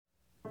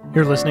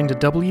You're listening to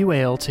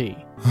WALT.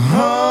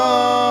 Homegrown.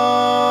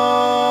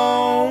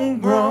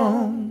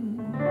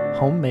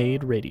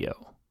 Homemade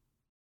radio.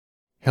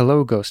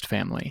 Hello, Ghost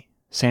family.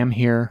 Sam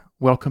here.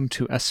 Welcome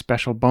to a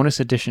special bonus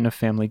edition of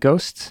Family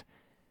Ghosts.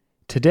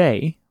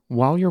 Today,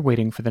 while you're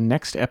waiting for the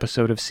next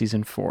episode of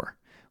Season 4,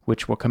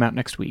 which will come out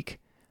next week,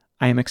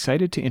 I am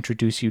excited to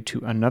introduce you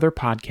to another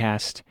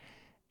podcast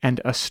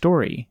and a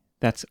story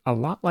that's a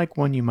lot like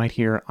one you might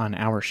hear on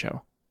our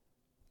show.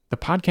 The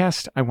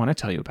podcast I want to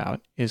tell you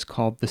about is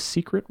called The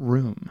Secret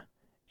Room,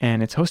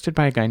 and it's hosted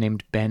by a guy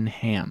named Ben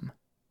Ham.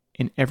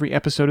 In every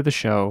episode of the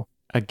show,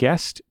 a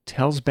guest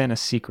tells Ben a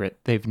secret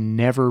they've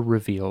never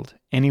revealed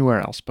anywhere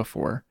else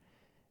before,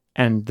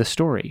 and the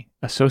story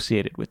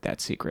associated with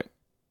that secret.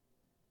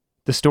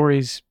 The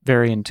stories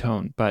vary in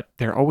tone, but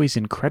they're always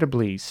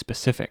incredibly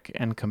specific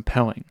and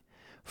compelling,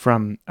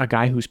 from a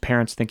guy whose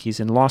parents think he's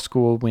in law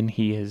school when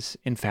he is,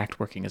 in fact,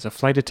 working as a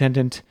flight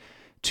attendant,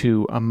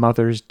 to a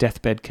mother's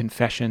deathbed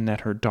confession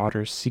that her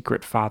daughter's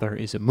secret father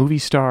is a movie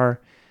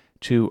star,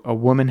 to a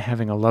woman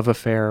having a love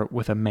affair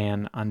with a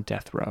man on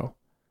death row.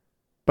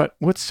 But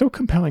what's so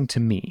compelling to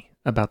me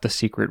about The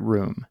Secret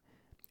Room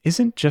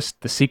isn't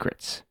just the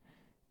secrets.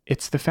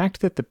 It's the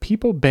fact that the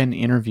people Ben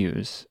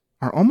interviews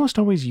are almost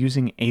always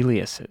using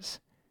aliases.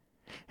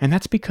 And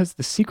that's because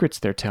the secrets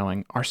they're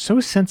telling are so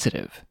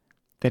sensitive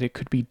that it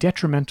could be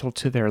detrimental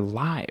to their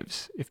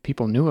lives if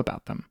people knew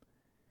about them.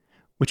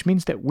 Which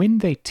means that when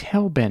they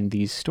tell Ben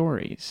these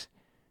stories,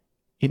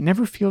 it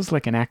never feels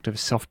like an act of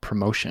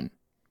self-promotion.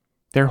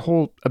 Their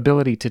whole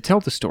ability to tell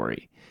the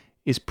story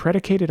is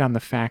predicated on the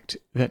fact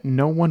that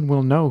no one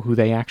will know who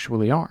they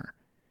actually are.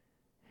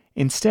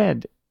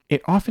 Instead,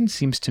 it often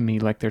seems to me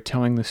like they're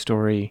telling the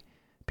story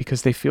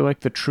because they feel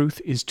like the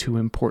truth is too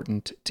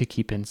important to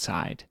keep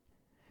inside,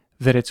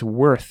 that it's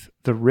worth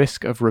the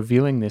risk of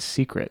revealing this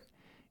secret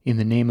in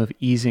the name of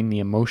easing the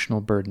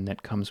emotional burden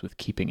that comes with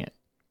keeping it.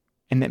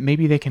 And that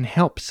maybe they can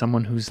help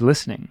someone who's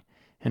listening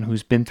and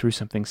who's been through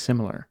something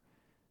similar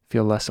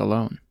feel less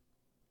alone.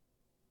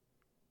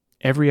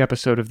 Every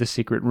episode of The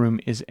Secret Room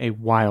is a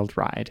wild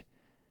ride,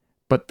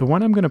 but the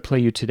one I'm going to play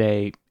you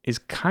today is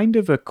kind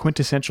of a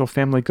quintessential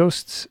Family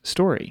Ghosts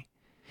story.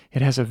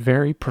 It has a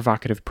very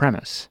provocative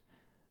premise.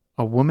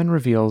 A woman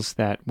reveals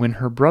that when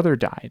her brother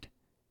died,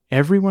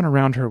 everyone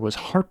around her was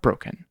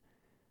heartbroken,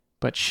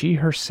 but she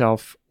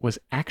herself was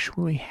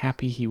actually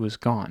happy he was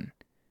gone.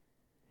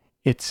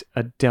 It's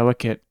a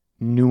delicate,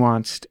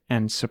 nuanced,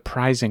 and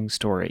surprising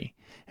story,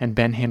 and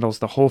Ben handles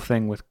the whole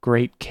thing with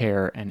great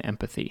care and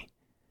empathy.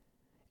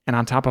 And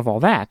on top of all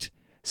that,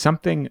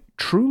 something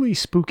truly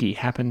spooky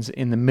happens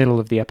in the middle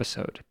of the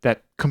episode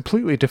that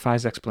completely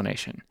defies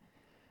explanation.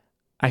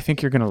 I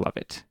think you're going to love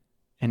it.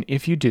 And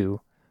if you do,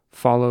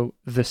 follow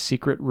The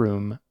Secret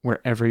Room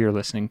wherever you're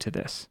listening to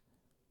this.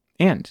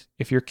 And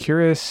if you're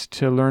curious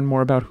to learn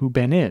more about who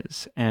Ben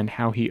is and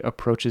how he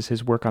approaches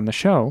his work on the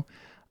show,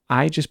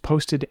 I just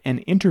posted an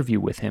interview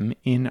with him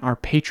in our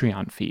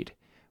Patreon feed,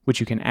 which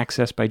you can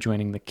access by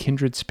joining the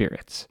Kindred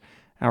Spirits,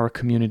 our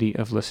community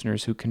of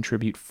listeners who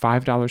contribute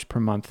 $5 per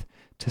month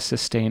to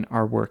sustain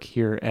our work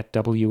here at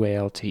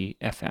WALT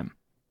FM.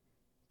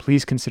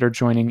 Please consider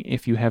joining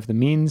if you have the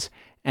means,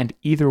 and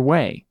either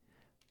way,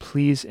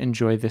 please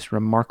enjoy this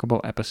remarkable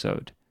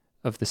episode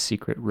of The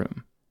Secret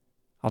Room.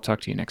 I'll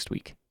talk to you next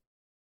week.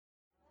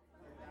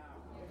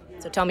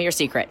 So tell me your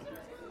secret.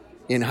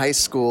 In high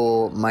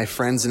school, my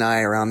friends and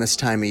I, around this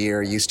time of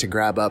year, used to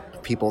grab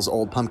up people's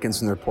old pumpkins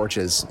from their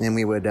porches, and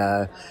we would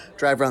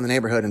drive around the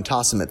neighborhood and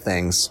toss them at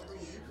things.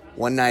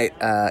 One night,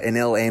 an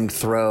ill-aimed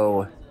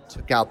throw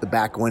took out the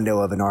back window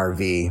of an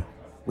RV.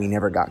 We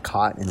never got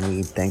caught, and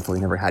we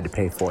thankfully never had to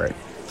pay for it.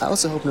 I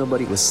also hope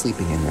nobody was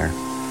sleeping in there.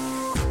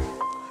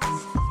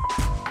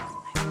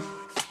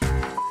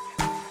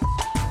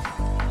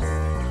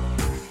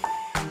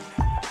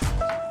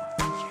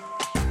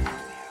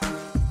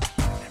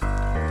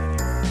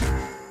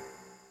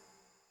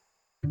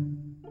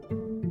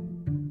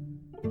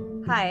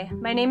 Hi,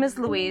 my name is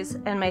Louise,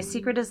 and my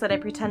secret is that I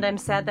pretend I'm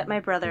sad that my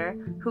brother,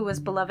 who was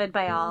beloved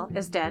by all,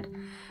 is dead.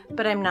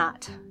 But I'm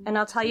not, and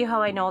I'll tell you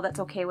how I know that's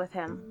okay with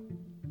him.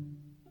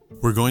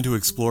 We're going to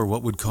explore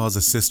what would cause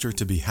a sister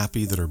to be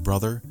happy that her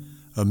brother,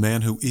 a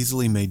man who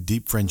easily made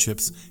deep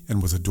friendships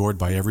and was adored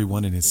by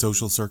everyone in his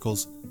social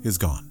circles, is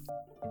gone.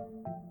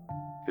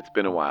 It's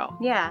been a while.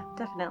 Yeah,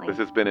 definitely. This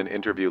has been an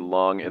interview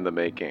long in the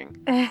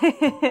making.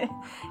 Yeah,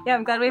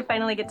 I'm glad we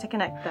finally get to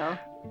connect, though.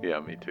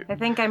 Yeah, me too. I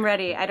think I'm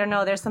ready. I don't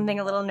know, there's something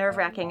a little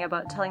nerve-wracking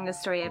about telling this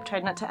story. I've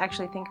tried not to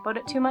actually think about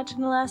it too much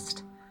in the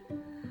last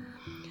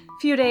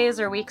few days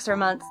or weeks or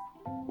months.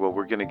 Well,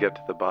 we're going to get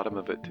to the bottom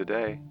of it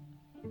today.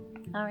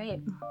 All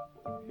right.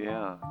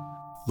 Yeah.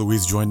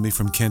 Louise joined me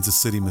from Kansas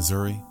City,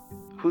 Missouri.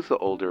 Who's the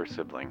older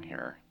sibling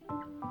here?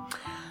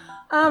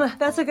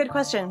 That's a good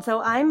question.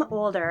 So I'm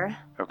older.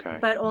 Okay.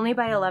 But only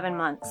by 11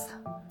 months.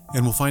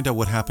 And we'll find out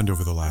what happened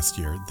over the last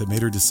year that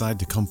made her decide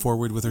to come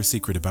forward with her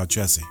secret about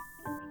Jesse.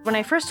 When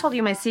I first told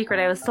you my secret,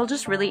 I was still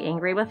just really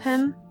angry with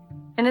him.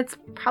 And it's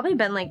probably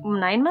been like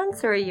 9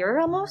 months or a year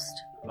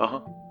almost.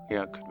 Uh-huh.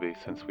 Yeah, it could be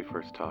since we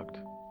first talked.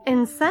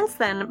 And since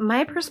then,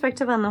 my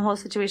perspective on the whole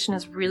situation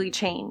has really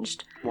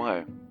changed.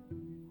 Why?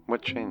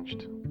 What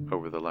changed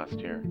over the last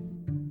year?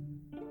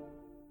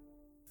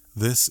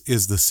 This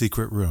is The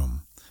Secret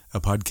Room,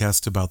 a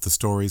podcast about the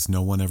stories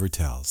no one ever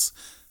tells.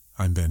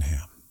 I'm Ben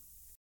Ham.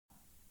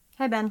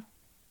 Hi, Ben.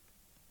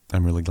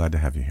 I'm really glad to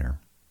have you here.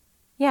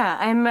 Yeah,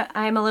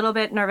 I'm a little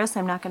bit nervous.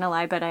 I'm not going to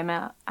lie, but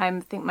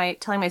I think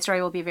telling my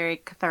story will be very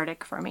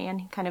cathartic for me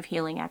and kind of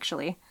healing,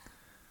 actually.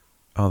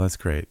 Oh, that's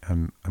great.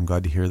 I'm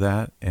glad to hear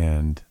that,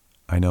 and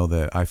I know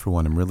that I, for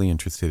one, am really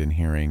interested in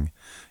hearing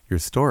your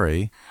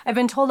story. I've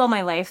been told all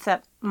my life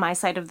that my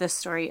side of this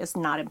story is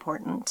not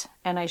important,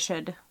 and I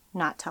should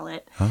not tell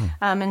it. Oh.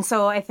 And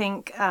so I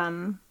think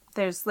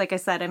there's, like I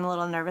said, I'm a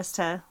little nervous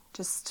to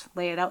just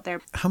lay it out there.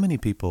 How many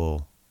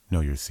people know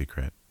your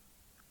secret?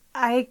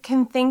 I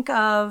can think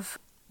of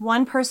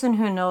one person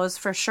who knows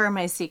for sure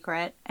my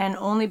secret, and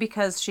only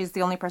because she's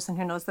the only person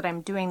who knows that I'm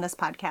doing this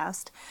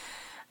podcast.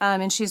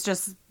 And she's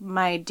just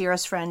my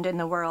dearest friend in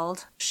the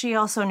world. She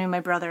also knew my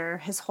brother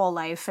his whole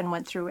life and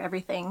went through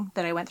everything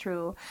that I went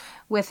through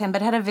with him,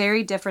 but had a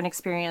very different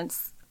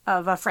experience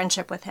of a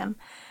friendship with him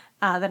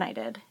than I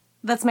did.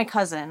 That's my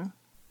cousin.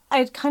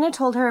 I kind of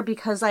told her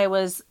because there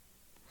was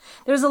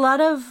a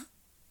lot of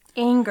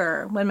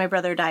anger when my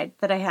brother died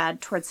that I had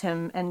towards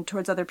him and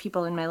towards other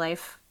people in my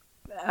life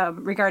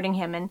regarding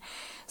him. And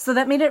so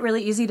that made it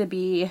really easy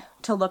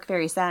to look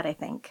very sad, I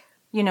think,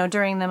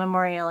 during the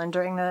memorial and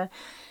during the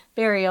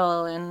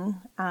burial and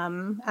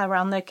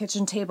around the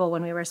kitchen table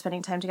when we were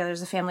spending time together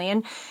as a family.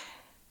 And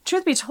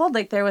truth be told,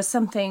 there was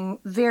something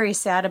very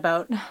sad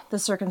about the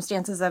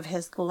circumstances of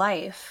his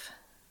life,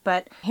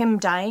 but him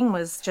dying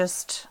was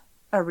just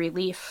a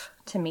relief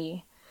to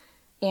me.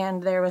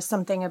 And there was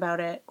something about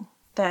it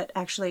that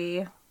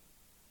actually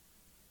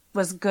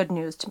was good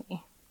news to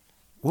me.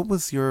 What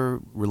was your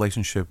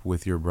relationship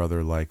with your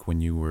brother like when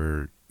you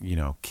were,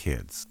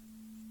 kids?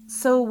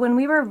 So when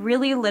we were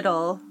really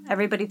little,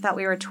 everybody thought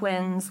we were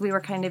twins. We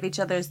were kind of each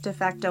other's de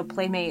facto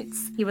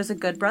playmates. He was a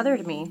good brother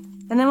to me.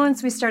 And then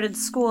once we started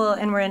school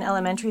and were in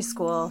elementary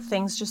school,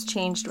 things just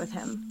changed with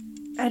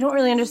him. I don't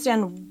really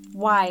understand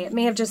why. It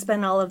may have just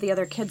been all of the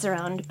other kids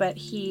around, but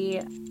he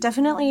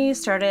definitely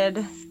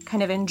started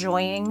kind of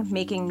enjoying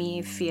making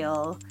me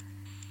feel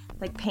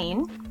like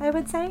pain, I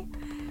would say.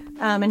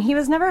 And he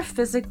was never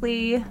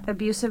physically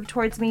abusive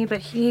towards me,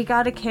 but he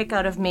got a kick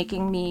out of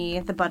making me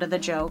the butt of the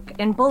joke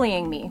and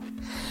bullying me.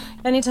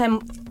 Anytime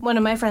one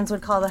of my friends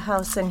would call the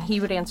house and he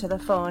would answer the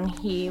phone,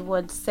 he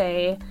would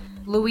say,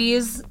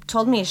 "Louise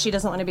told me she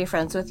doesn't want to be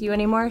friends with you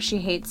anymore. She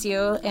hates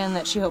you and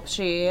that she hopes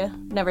she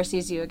never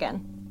sees you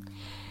again."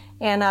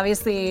 And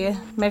obviously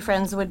my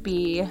friends would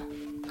be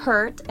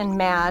hurt and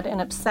mad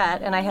and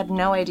upset, and I had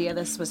no idea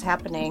this was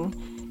happening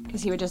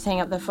because he would just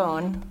hang up the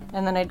phone.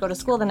 And then I'd go to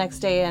school the next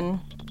day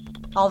and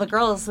all the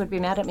girls would be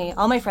mad at me.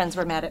 All my friends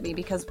were mad at me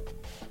because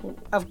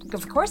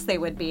of course they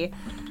would be.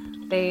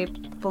 They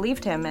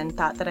believed him and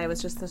thought that I was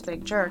just this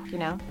big jerk,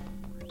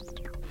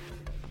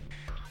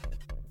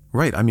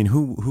 Right. I mean,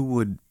 who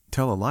would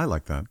tell a lie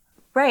like that?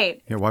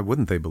 Right. Yeah, why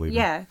wouldn't they believe it?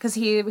 Yeah, because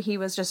he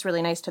was just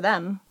really nice to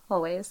them,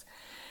 always.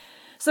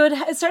 So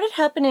it started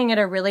happening at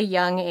a really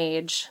young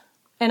age.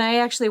 And I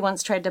actually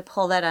once tried to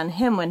pull that on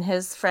him when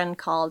his friend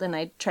called, and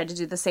I tried to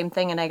do the same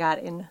thing, and I got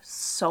in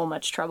so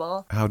much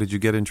trouble. How did you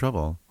get in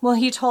trouble? Well,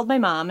 he told my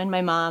mom, and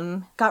my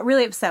mom got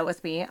really upset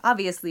with me.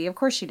 Obviously, of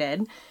course she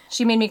did.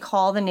 She made me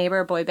call the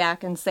neighbor boy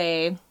back and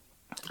say,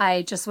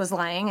 I just was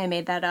lying, I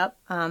made that up,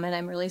 and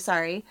I'm really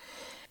sorry.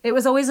 It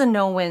was always a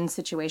no-win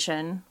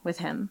situation with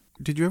him.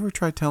 Did you ever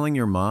try telling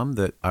your mom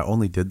that I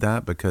only did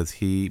that because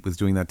he was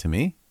doing that to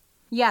me?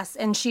 Yes,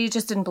 and she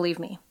just didn't believe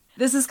me.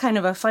 This is kind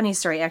of a funny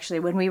story, actually.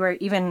 When we were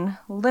even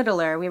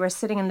littler, we were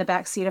sitting in the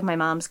back seat of my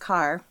mom's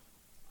car.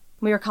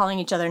 We were calling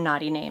each other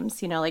naughty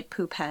names, like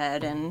poop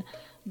head and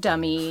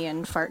dummy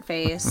and fart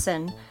face.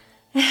 And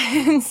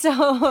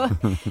so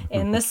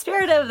in the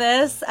spirit of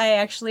this, I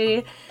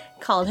actually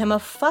called him a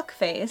fuck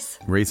face.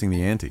 Raising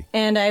the ante.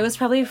 And I was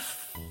probably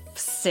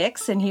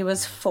 6 and he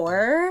was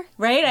 4,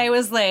 right? I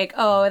was like,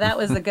 oh, that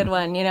was a good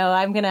one.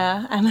 I'm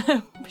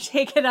gonna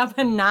take it up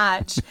a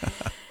notch.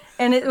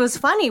 And it was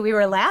funny. We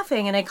were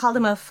laughing, and I called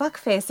him a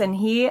fuckface, and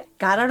he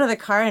got out of the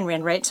car and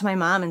ran right to my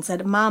mom and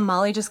said, "Mom,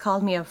 Molly just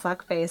called me a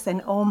fuckface."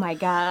 And oh my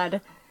God.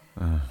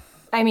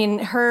 I mean,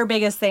 her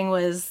biggest thing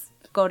was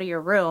go to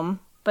your room,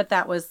 but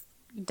that was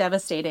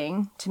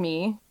devastating to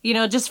me.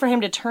 Just for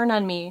him to turn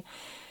on me.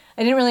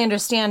 I didn't really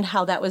understand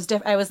how that was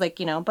different. I was like,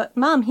 but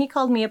Mom, he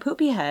called me a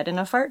poopy head and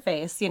a fart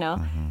face,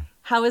 Mm-hmm.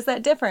 How is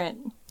that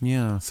different?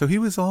 Yeah. So he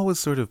was always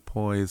sort of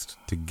poised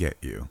to get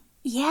you.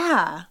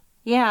 Yeah.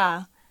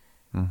 Yeah.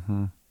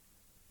 Mm-hmm.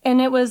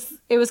 And it was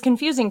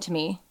confusing to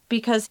me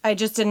because I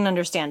just didn't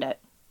understand it.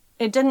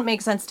 It didn't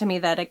make sense to me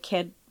that a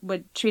kid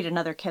would treat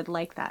another kid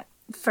like that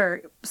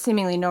for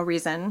seemingly no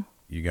reason.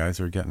 You guys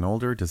are getting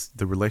older. Does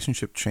the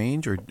relationship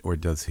change or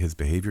does his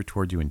behavior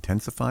toward you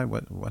intensify?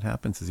 What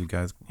happens as you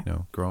guys,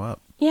 grow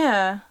up?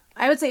 Yeah,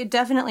 I would say it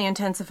definitely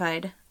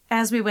intensified.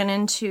 As we went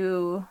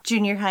into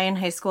junior high and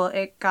high school,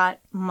 it got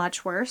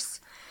much worse,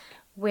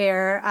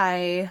 where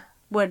I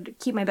would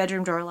keep my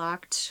bedroom door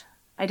locked.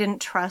 I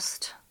didn't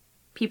trust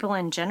people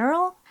in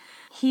general.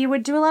 He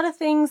would do a lot of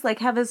things, like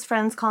have his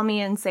friends call me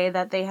and say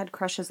that they had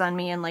crushes on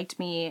me and liked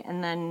me,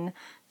 and then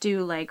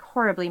do like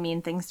horribly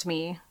mean things to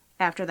me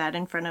after that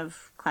in front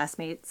of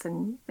classmates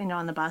and,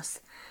 on the bus.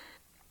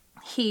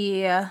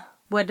 He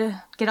would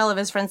get all of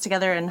his friends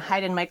together and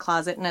hide in my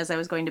closet, and as I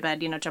was going to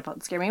bed, jump out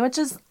and scare me, which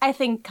is, I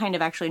think, kind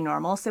of actually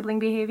normal sibling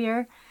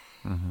behavior.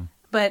 Mm-hmm.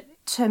 But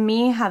to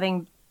me,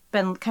 having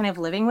been kind of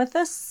living with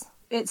this,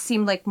 it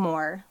seemed like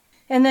more.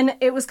 And then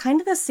it was kind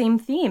of the same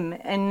theme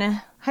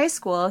in high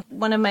school.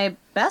 One of my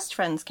best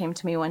friends came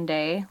to me one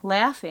day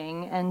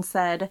laughing and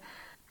said,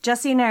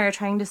 "Jesse and I are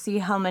trying to see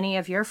how many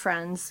of your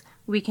friends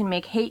we can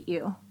make hate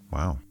you."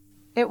 Wow.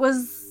 It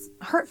was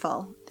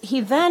hurtful.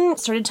 He then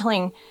started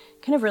telling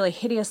kind of really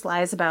hideous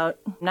lies about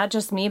not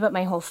just me, but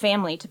my whole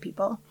family to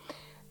people.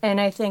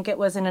 And I think it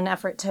was in an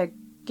effort to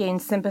gain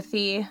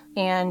sympathy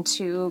and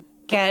to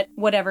get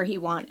whatever he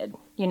wanted,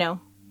 Now,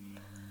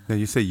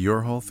 you say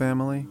your whole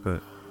family,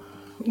 but...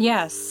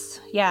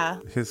 Yes, yeah.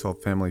 His whole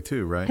family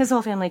too, right? His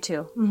whole family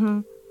too.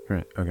 Mm-hmm.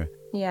 Right, okay.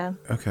 Yeah.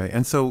 Okay,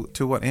 and so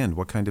to what end?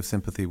 What kind of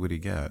sympathy would he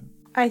get?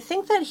 I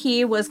think that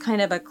he was kind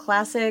of a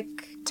classic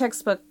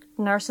textbook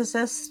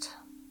narcissist.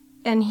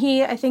 And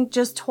he, I think,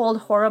 just told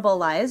horrible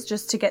lies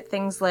just to get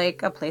things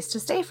like a place to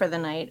stay for the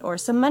night or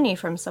some money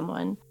from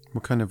someone.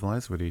 What kind of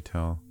lies would he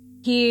tell?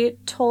 He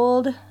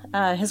told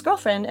his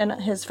girlfriend and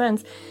his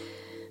friends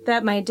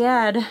that my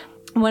dad,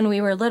 when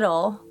we were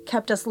little,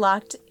 kept us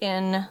locked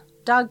in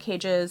dog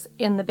cages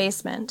in the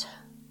basement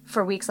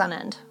for weeks on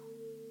end.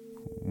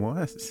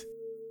 What?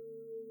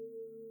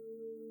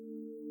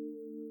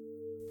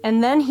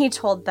 And then he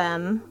told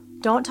them,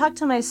 "Don't talk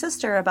to my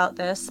sister about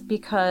this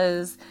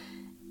because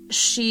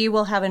she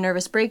will have a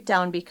nervous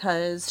breakdown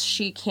because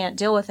she can't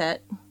deal with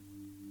it.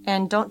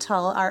 And don't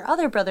tell our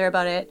other brother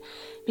about it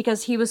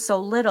because he was so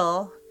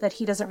little that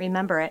he doesn't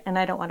remember it and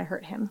I don't want to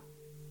hurt him."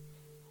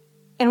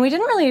 And we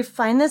didn't really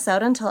find this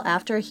out until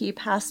after he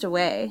passed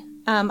away.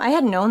 I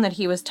had known that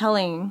he was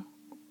telling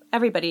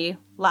everybody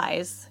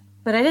lies,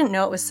 but I didn't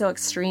know it was so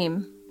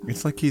extreme.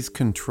 It's like he's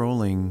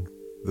controlling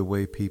the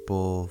way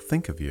people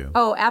think of you.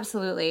 Oh,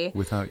 absolutely.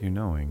 Without you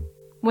knowing.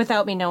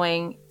 Without me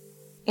knowing.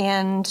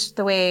 And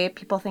the way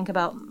people think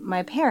about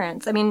my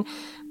parents. I mean,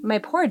 my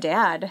poor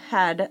dad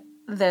had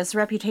this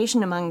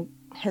reputation among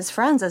his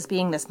friends as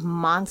being this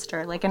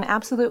monster, like an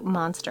absolute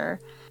monster,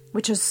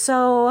 which is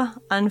so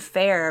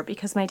unfair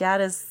because my dad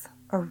is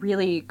a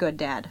really good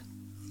dad,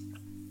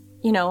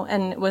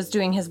 and was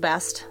doing his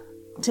best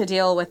to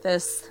deal with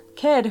this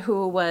kid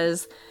who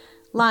was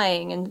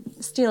lying and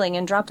stealing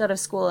and dropped out of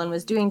school and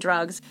was doing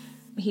drugs.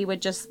 He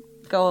would just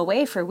go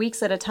away for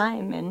weeks at a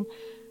time and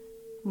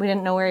we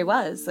didn't know where he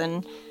was.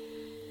 And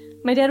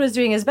my dad was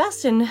doing his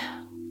best, and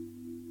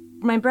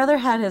my brother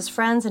had his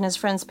friends and his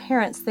friends'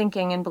 parents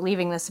thinking and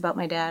believing this about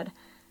my dad,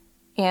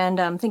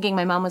 and thinking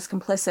my mom was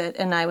complicit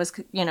and I was,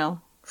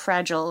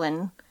 fragile,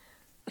 and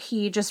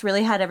he just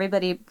really had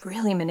everybody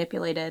really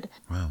manipulated.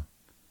 Wow.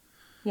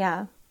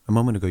 Yeah. A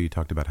moment ago you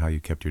talked about how you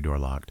kept your door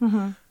locked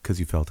because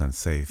you felt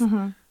unsafe.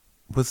 Mm-hmm.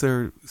 Was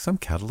there some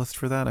catalyst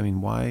for that? I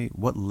mean,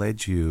 what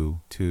led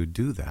you to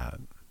do that?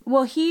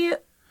 Well, he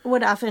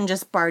would often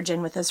just barge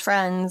in with his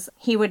friends.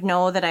 He would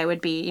know that I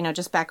would be,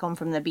 just back home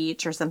from the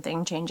beach or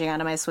something, changing out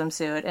of my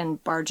swimsuit,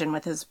 and barge in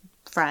with his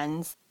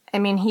friends. I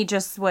mean, he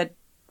just would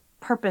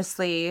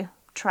purposely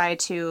try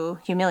to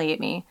humiliate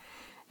me.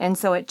 And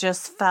so it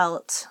just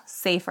felt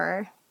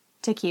safer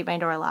to keep my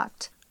door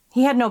locked.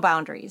 He had no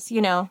boundaries,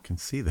 I can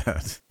see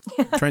that.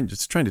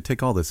 Just trying to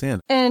take all this in.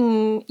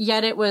 And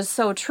yet it was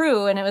so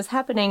true, and it was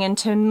happening. And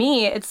to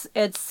me,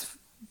 it's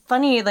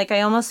funny. Like,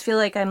 I almost feel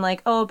like I'm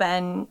like, "Oh,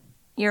 Ben,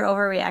 you're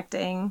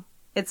overreacting.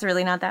 It's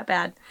really not that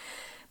bad."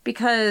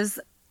 Because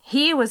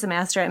he was a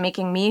master at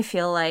making me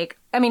feel like,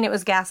 it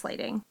was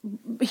gaslighting.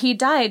 He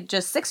died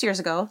just 6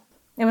 years ago.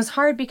 It was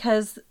hard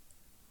because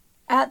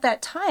at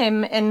that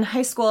time in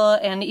high school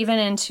and even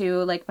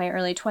into like my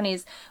early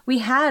 20s, we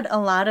had a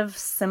lot of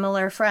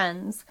similar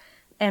friends.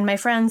 And my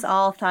friends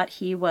all thought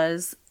he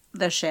was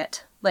the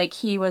shit. Like,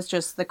 he was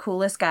just the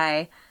coolest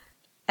guy.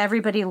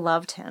 Everybody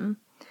loved him.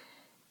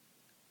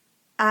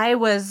 I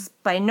was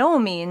by no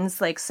means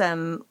like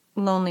some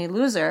lonely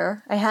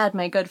loser. I had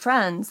my good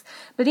friends,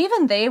 but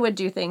even they would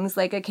do things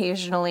like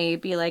occasionally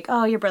be like,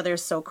 "Oh, your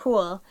brother's so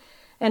cool."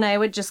 And I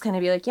would just kind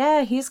of be like,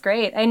 "Yeah, he's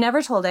great." I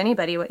never told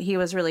anybody what he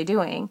was really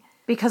doing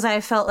because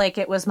I felt like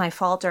it was my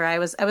fault, or I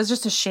was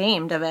just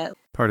ashamed of it.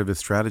 Part of his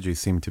strategy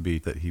seemed to be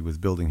that he was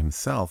building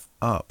himself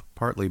up,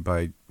 partly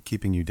by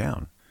keeping you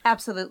down.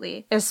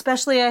 Absolutely.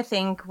 Especially, I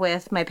think,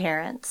 with my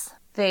parents.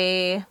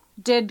 They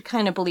did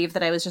kind of believe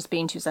that I was just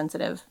being too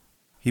sensitive.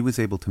 He was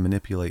able to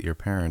manipulate your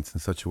parents in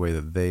such a way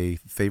that they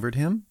favored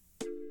him?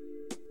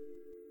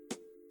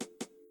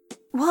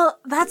 Well,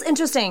 that's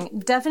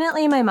interesting.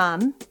 Definitely my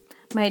mom.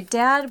 My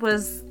dad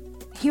was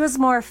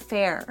more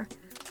fair.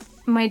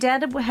 My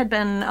dad had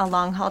been a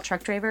long-haul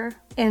truck driver,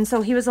 and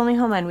so he was only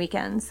home on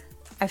weekends.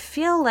 I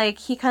feel like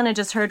he kind of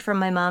just heard from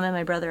my mom and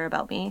my brother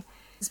about me,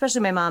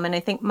 especially my mom. And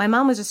I think my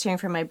mom was just hearing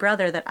from my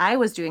brother that I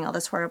was doing all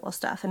this horrible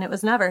stuff, and it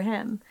was never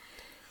him.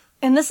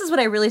 And this is what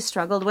I really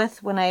struggled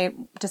with when I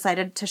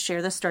decided to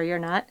share this story or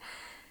not.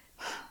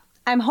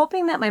 I'm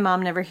hoping that my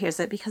mom never hears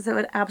it, because it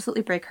would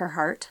absolutely break her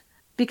heart,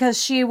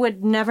 because she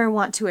would never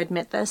want to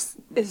admit this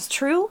is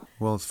true.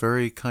 Well, it's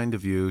very kind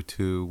of you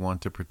to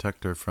want to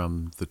protect her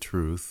from the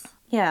truth.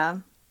 Yeah.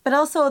 But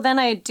also then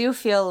I do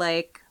feel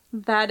like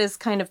that is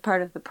kind of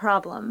part of the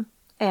problem.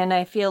 And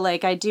I feel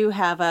like I do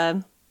have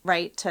a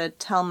right to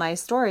tell my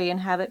story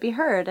and have it be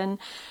heard. And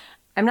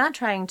I'm not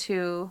trying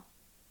to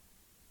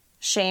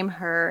shame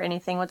her or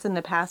anything. What's in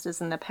the past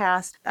is in the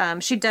past.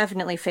 She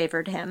definitely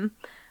favored him.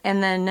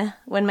 And then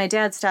when my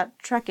dad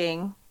stopped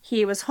trucking,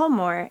 he was home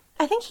more.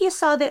 I think he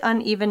saw the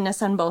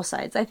unevenness on both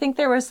sides. I think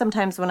there were some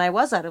times when I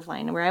was out of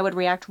line where I would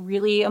react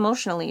really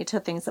emotionally to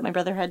things that my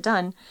brother had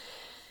done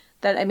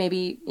that I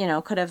maybe,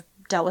 could have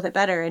dealt with it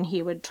better, and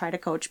he would try to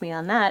coach me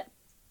on that.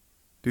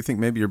 Do you think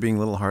maybe you're being a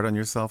little hard on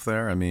yourself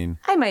there? I mean,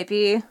 I might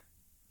be.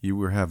 You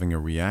were having a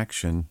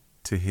reaction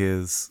to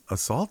his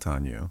assault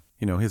on you,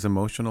 his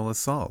emotional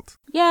assault.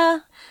 Yeah.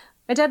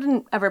 My dad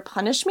didn't ever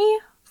punish me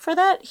for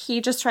that. He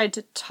just tried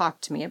to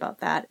talk to me about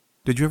that.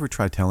 Did you ever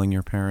try telling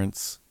your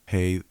parents,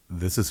 hey,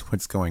 this is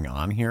what's going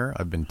on here?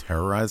 I've been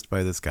terrorized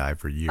by this guy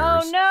for years.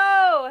 Oh,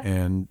 no!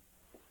 And...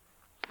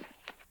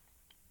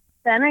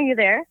 Ben, are you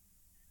there?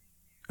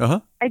 Uh-huh.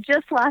 I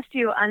just lost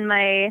you on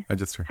my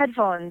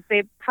headphones.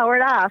 They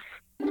powered off.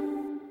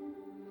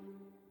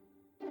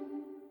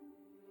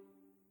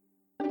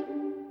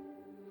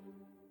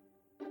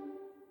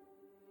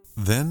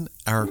 Then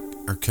our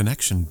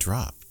connection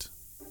dropped.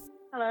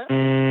 Hello?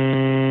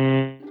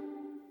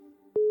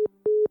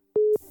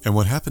 And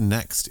what happened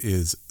next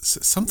is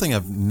something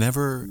I've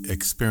never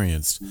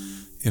experienced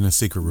in a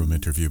secret room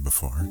interview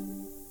before.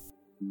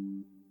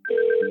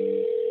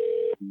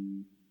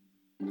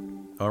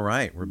 All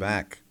right, we're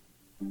back.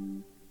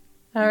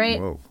 All right,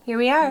 Whoa. Here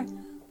we are.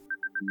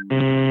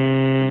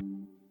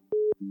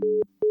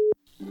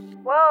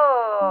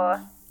 Whoa.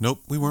 Nope,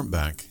 we weren't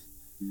back.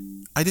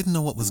 I didn't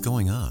know what was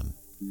going on.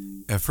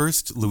 At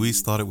first,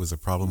 Louise thought it was a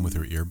problem with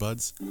her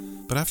earbuds,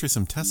 but after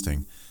some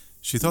testing,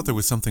 she thought there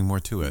was something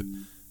more to it,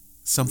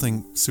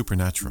 something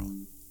supernatural.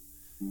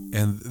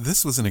 And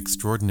this was an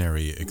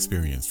extraordinary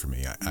experience for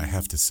me, I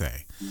have to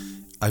say.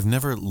 I've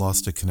never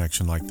lost a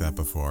connection like that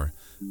before.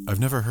 I've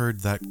never heard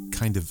that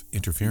kind of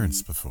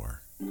interference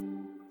before.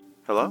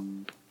 Hello?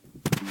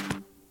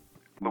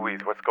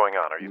 Louise, what's going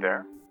on? Are you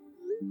there?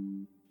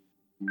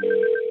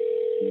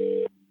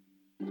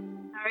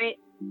 All right,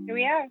 here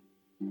we are.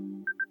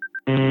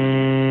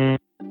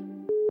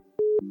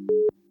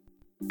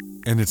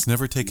 And it's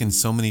never taken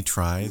so many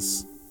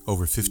tries,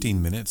 over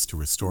 15 minutes, to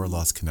restore a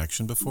lost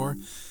connection before.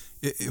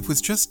 It was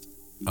just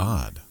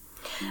odd.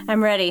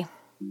 I'm ready.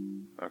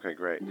 Okay,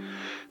 great.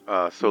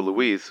 So,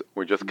 Louise,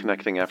 we're just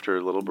connecting after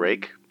a little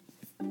break.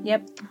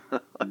 Yep.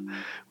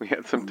 We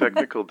had some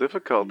technical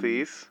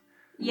difficulties.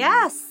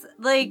 Yes,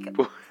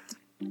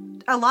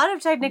 a lot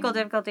of technical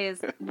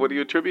difficulties. What do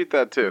you attribute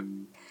that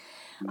to?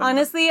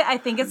 Honestly, I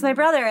think it's my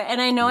brother. And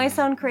I know I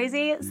sound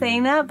crazy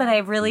saying that, but I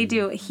really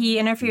do. He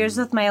interferes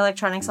with my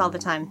electronics all the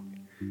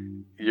time.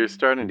 You're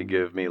starting to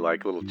give me,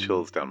 little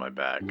chills down my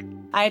back.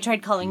 I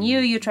tried calling you.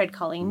 You tried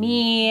calling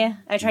me.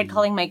 I tried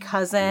calling my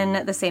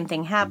cousin. The same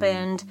thing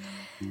happened.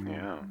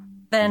 Yeah.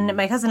 Then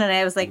my cousin and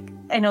I was like,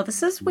 I know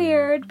this is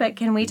weird, but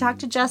can we talk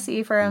to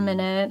Jesse for a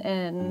minute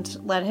and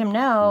let him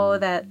know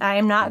that I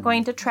am not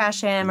going to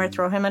trash him or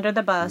throw him under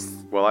the bus?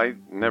 Well, I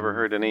never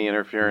heard any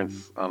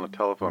interference on a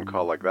telephone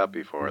call like that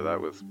before.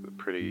 That was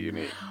pretty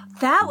unique.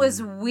 That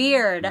was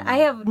weird. I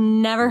have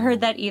never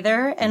heard that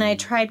either. And I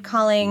tried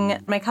calling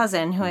my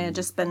cousin, who I had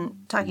just been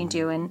talking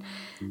to, and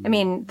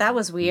that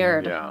was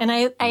weird. Yeah. And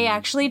I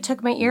actually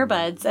took my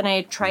earbuds and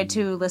I tried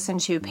to listen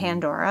to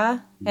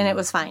Pandora, and it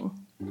was fine.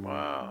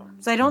 Wow.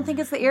 So I don't think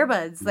it's the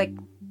earbuds.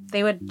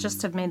 They would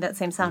just have made that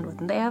same sound,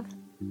 wouldn't they have?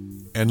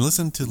 And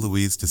listen to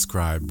Louise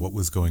describe what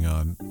was going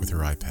on with her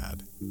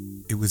iPad.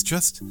 It was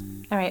just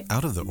All right.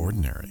 out of the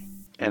ordinary.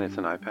 And it's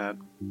an iPad?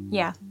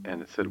 Yeah.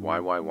 And it said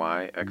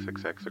YYY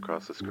XXX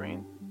across the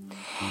screen?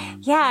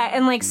 Yeah,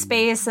 and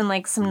space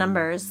and some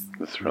numbers.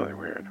 That's really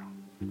weird.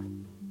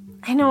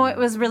 I know, it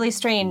was really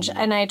strange,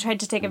 and I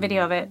tried to take a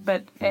video of it,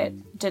 but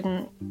it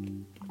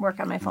didn't work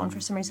on my phone for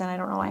some reason. I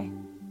don't know why.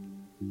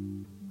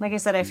 Like I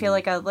said, I feel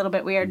a little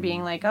bit weird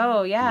being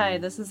oh, yeah,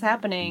 this is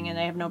happening, and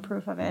I have no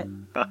proof of it.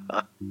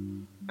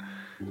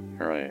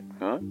 Right.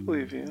 I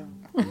believe you.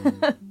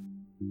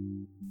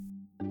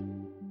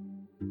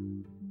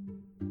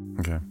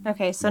 Okay.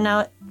 Okay, so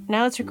now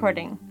it's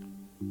recording.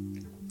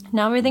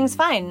 Now everything's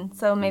fine,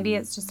 so maybe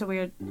it's just a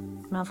weird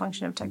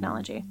malfunction of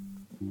technology.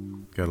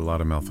 Got a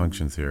lot of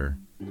malfunctions here.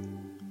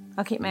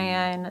 I'll keep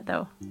my eye on it,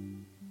 though.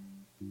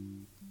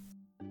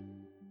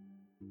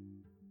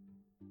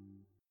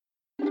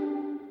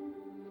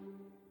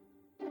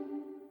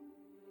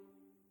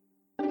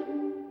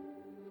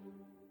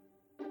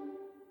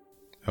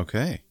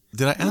 Okay.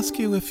 Did I ask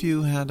you if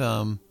you had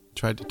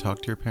tried to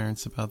talk to your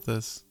parents about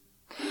this?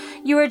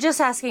 You were just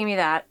asking me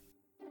that.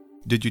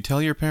 Did you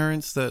tell your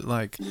parents that,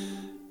 like,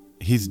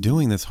 he's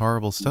doing this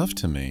horrible stuff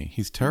to me?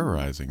 He's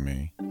terrorizing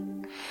me.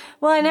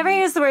 Well, I never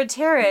used the word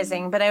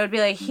terrorizing, but I would be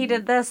like, he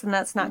did this and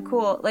that's not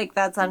cool. Like,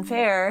 that's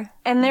unfair.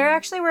 And there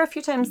actually were a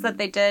few times that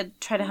they did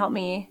try to help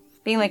me,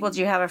 being like, well, do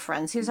you have a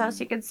friend whose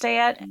house you could stay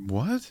at?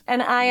 What?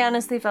 And I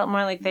honestly felt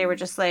more like they were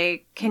just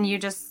like, can you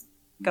just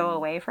go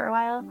away for a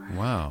while?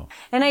 Wow.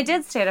 And I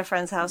did stay at a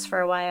friend's house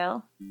for a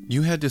while.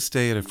 You had to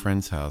stay at a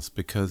friend's house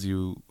because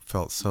you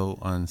felt so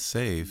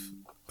unsafe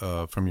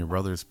from your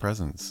brother's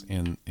presence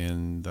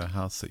in the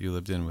house that you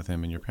lived in with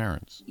him and your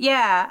parents.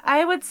 Yeah,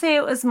 I would say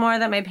it was more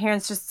that my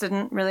parents just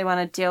didn't really want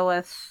to deal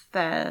with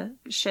the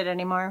shit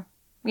anymore.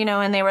 You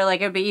know, and they were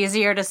like, it would be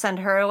easier to send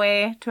her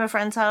away to a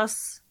friend's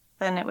house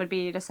than it would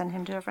be to send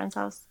him to a friend's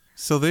house.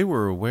 So they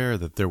were aware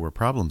that there were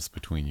problems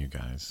between you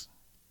guys.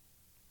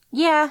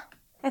 Yeah,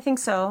 I think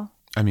so.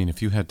 I mean,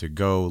 if you had to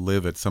go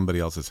live at somebody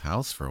else's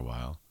house for a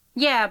while.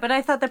 Yeah, but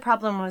I thought the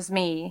problem was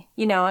me,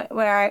 you know,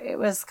 where it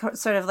was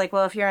sort of like,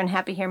 well, if you're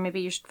unhappy here,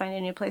 maybe you should find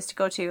a new place to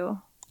go to.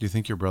 Do you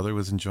think your brother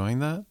was enjoying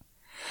that?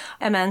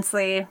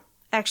 Immensely.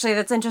 Actually,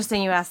 that's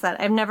interesting you asked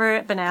that. I've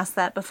never been asked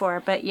that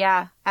before, but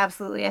yeah,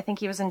 absolutely. I think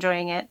he was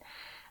enjoying it.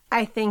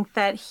 I think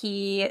that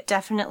he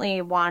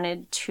definitely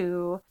wanted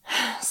to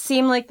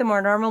seem like the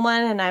more normal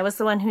one, and I was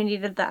the one who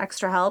needed the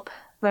extra help.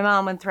 My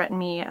mom would threaten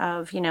me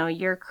of, you know,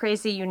 you're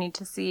crazy, you need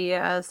to see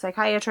a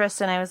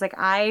psychiatrist. And I was like,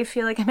 I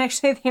feel like I'm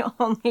actually the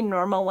only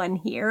normal one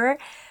here.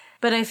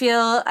 But I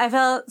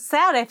felt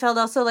sad. I felt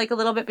also like a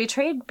little bit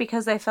betrayed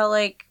because I felt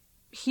like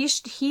he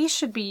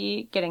should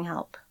be getting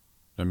help.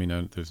 I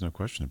mean, there's no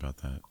question about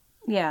that.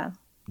 Yeah.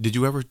 Did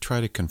you ever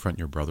try to confront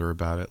your brother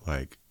about it?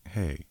 Like,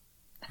 hey,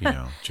 you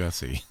know,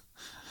 Jesse,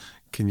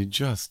 can you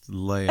just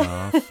lay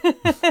off?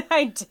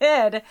 I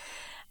did.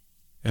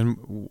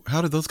 And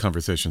how did those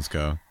conversations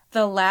go?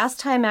 The last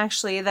time,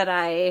 actually, that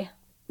I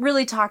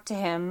really talked to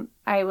him,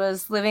 I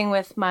was living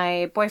with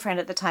my boyfriend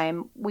at the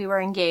time. We were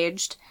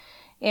engaged,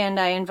 and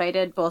I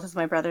invited both of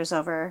my brothers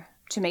over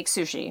to make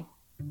sushi.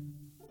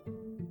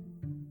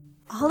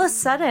 All of a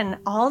sudden,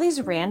 all these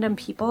random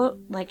people,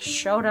 like,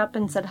 showed up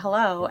and said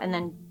hello, and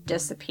then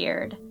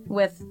disappeared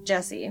with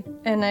Jesse.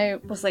 And I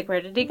was like,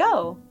 where did he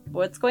go?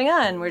 What's going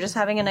on? We're just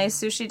having a nice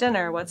sushi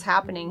dinner. What's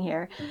happening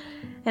here?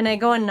 And I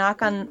go and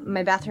knock on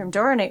my bathroom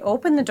door, and I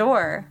open the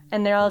door,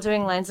 and they're all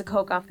doing lines of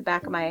Coke off the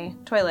back of my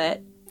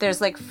toilet.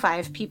 There's like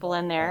 5 people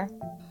in there.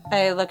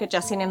 I look at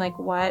Jesse, and I'm like,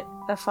 what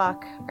the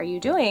fuck are you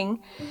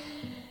doing?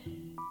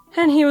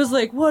 And he was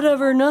like,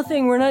 whatever,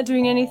 nothing, we're not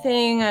doing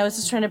anything. I was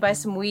just trying to buy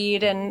some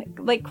weed, and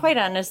like, quite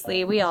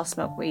honestly, we all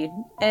smoke weed.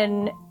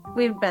 And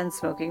we've been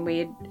smoking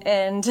weed,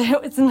 and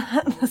it's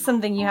not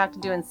something you have to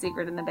do in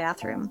secret in the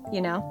bathroom, you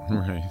know?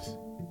 Right.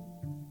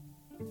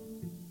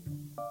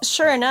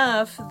 Sure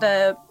enough,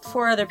 the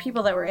 4 other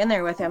people that were in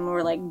there with him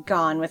were, like,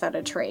 gone without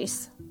a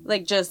trace.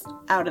 Like, just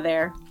out of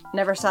there.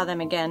 Never saw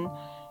them again.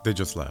 They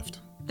just left.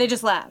 They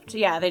just left.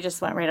 Yeah, they just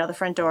went right out the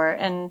front door.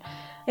 And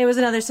it was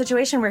another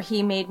situation where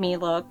he made me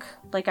look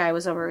like I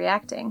was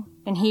overreacting.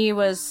 And he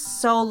was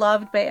so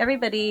loved by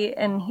everybody,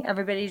 and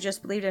everybody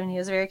just believed him. He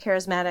was very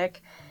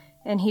charismatic.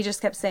 And he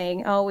just kept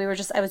saying, oh,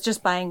 I was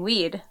just buying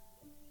weed.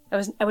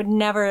 I would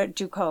never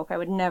do Coke. I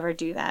would never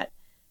do that.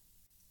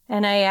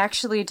 And I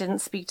actually didn't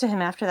speak to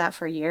him after that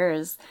for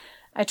years.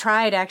 I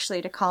tried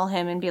actually to call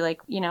him and be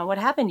like, you know, what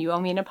happened? You owe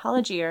me an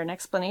apology or an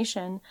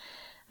explanation.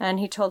 And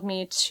he told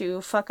me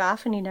to fuck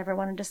off, and he never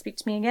wanted to speak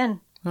to me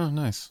again. Oh,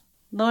 nice.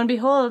 Lo and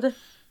behold,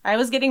 I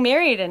was getting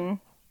married,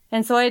 and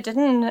so I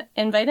didn't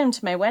invite him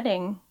to my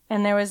wedding.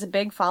 And there was a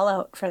big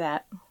fallout for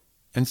that.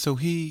 And so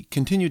he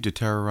continued to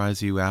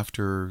terrorize you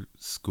after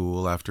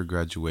school, after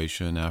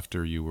graduation,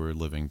 after you were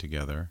living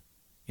together,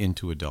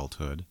 into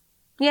adulthood.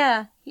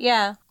 Yeah.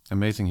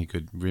 Amazing he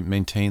could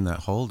maintain that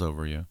hold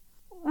over you.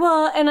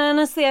 Well, and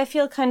honestly, I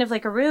feel kind of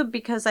like a rube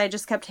because I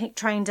just kept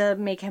trying to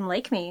make him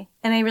like me.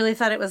 And I really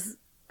thought it was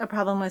a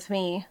problem with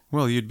me.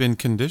 Well, you'd been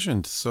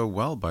conditioned so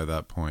well by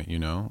that point, you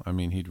know? I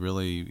mean, he'd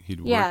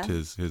worked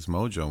his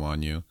mojo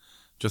on you,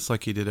 just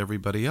like he did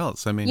everybody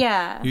else. I mean,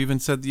 yeah. You even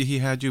said that he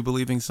had you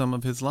believing some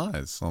of his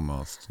lies,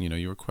 almost. You know,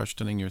 you were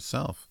questioning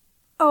yourself.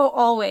 Oh,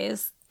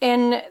 always.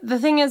 And the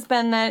thing has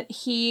been that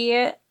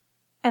he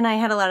and I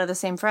had a lot of the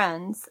same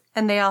friends,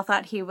 and they all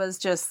thought he was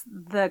just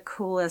the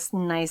coolest,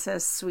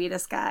 nicest,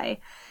 sweetest guy.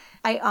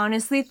 I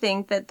honestly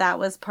think that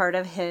was part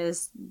of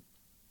his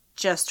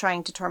just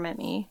trying to torment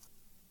me.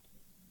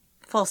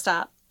 Full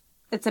stop.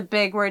 It's a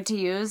big word to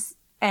use,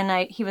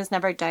 and he was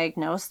never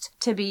diagnosed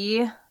to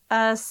be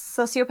a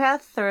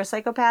sociopath or a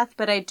psychopath,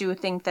 but I do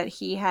think that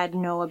he had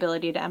no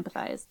ability to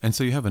empathize. And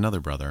so you have another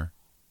brother.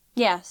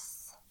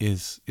 Yes.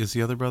 Is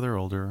the other brother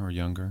older or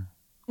younger?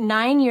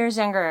 9 years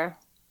younger.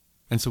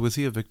 And so was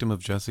he a victim of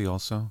Jesse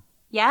also?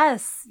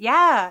 Yes.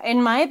 Yeah.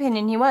 In my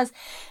opinion, he was.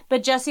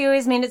 But Jesse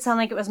always made it sound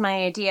like it was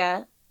my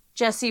idea.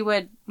 Jesse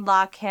would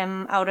lock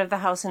him out of the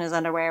house in his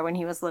underwear when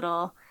he was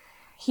little.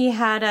 He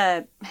had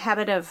a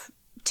habit of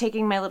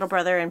taking my little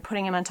brother and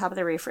putting him on top of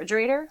the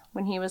refrigerator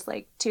when he was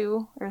like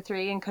 2 or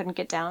 3 and couldn't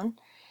get down.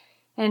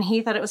 And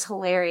he thought it was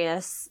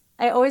hilarious.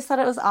 I always thought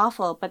it was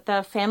awful, but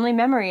the family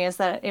memory is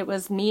that it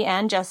was me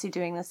and Jesse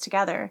doing this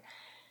together.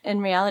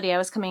 In reality, I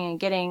was coming and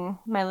getting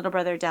my little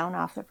brother down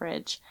off the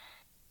fridge.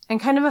 And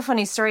kind of a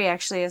funny story,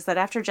 actually, is that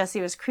after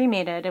Jesse was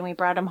cremated and we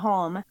brought him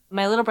home,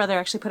 my little brother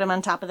actually put him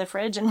on top of the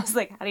fridge and was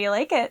like, how do you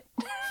like it?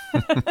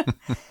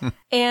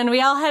 And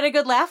we all had a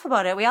good laugh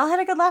about it.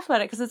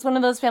 Because it's one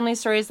of those family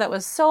stories that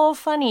was so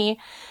funny.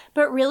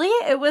 But really,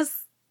 it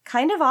was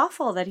kind of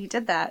awful that he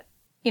did that.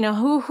 You know,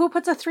 who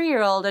puts a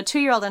 3-year-old, a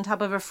 2-year-old on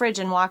top of a fridge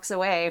and walks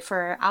away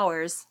for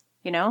hours,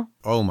 you know?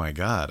 Oh, my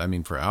God. I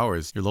mean, for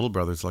hours. Your little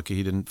brother's lucky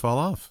he didn't fall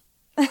off.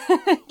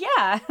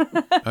 Yeah.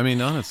 I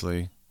mean,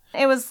 honestly.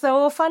 It was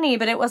so funny,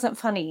 but it wasn't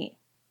funny.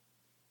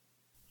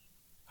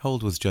 How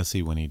old was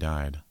Jesse when he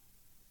died?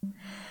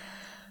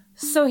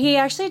 So he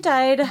actually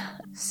died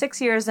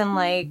 6 years and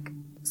like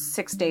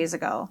 6 days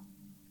ago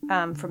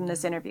from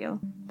this interview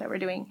that we're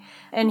doing.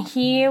 And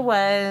he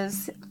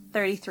was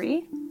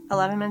 33,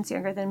 11 months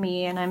younger than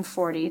me, and I'm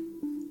 40.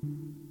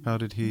 How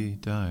did he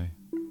die?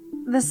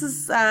 This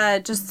is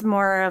just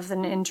more of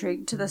an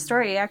intrigue to the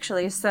story,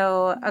 actually.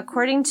 So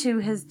according to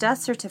his death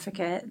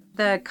certificate,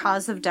 the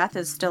cause of death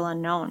is still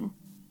unknown.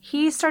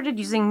 He started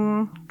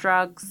using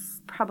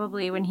drugs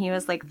probably when he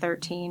was like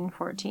 13,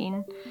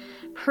 14,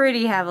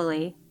 pretty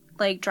heavily,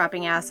 like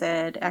dropping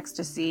acid,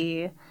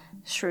 ecstasy,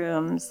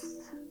 shrooms,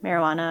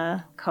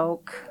 marijuana,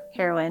 coke,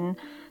 heroin.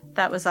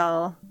 That was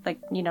all like,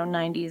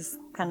 90s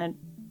kind of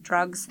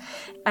drugs.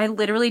 I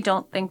literally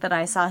don't think that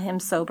I saw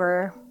him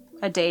sober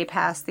a day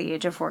past the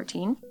age of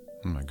 14.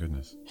 Oh my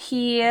goodness.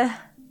 He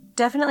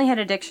definitely had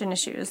addiction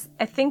issues.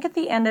 I think at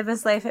the end of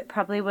his life, it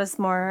probably was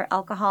more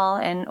alcohol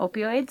and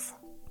opioids.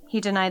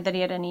 He denied that he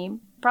had any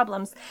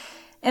problems.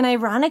 And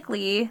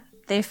ironically,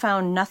 they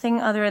found nothing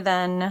other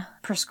than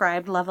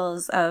prescribed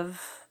levels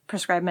of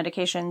prescribed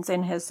medications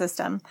in his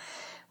system,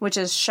 which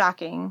is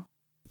shocking.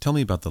 Tell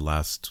me about the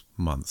last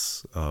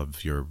months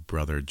of your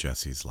brother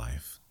Jesse's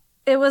life.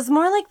 It was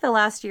more like the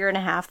last year and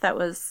a half that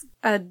was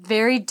a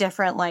very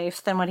different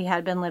life than what he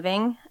had been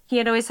living. He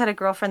had always had a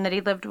girlfriend that he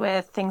lived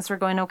with. Things were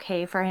going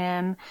okay for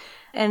him.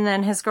 And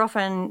then his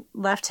girlfriend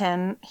left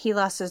him. He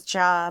lost his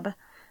job,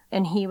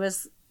 and he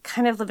was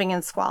kind of living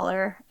in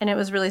squalor. And it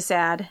was really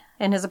sad.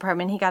 In his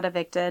apartment, he got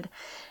evicted.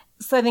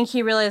 So I think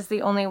he realized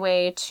the only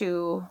way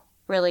to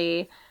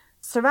really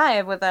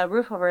survive with a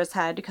roof over his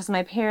head, because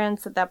my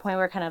parents at that point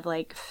were kind of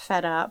like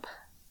fed up.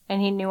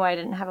 And he knew I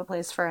didn't have a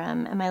place for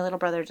him, and my little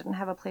brother didn't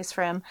have a place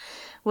for him,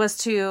 was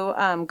to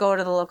go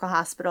to the local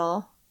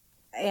hospital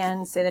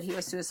and say that he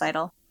was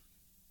suicidal.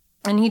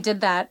 And he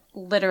did that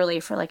literally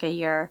for like a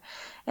year.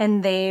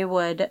 And they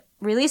would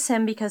release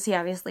him because he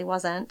obviously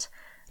wasn't.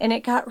 And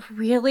it got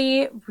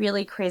really,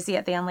 really crazy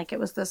at the end. Like, it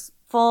was this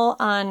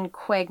full-on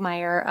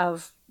quagmire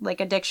of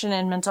like addiction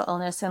and mental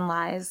illness and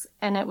lies.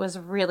 And it was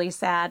really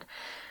sad.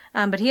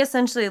 But he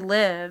essentially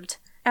lived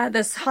at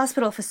this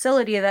hospital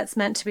facility that's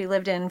meant to be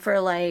lived in for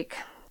like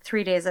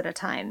 3 days at a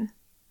time.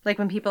 Like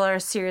when people are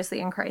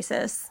seriously in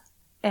crisis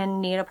and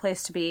need a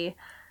place to be.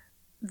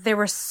 There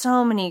were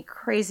so many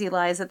crazy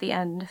lies at the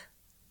end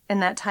in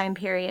that time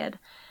period.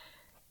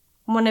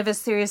 One of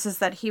his theories is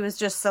that he was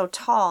just so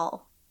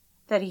tall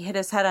that he hit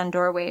his head on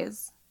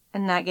doorways,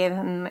 and that gave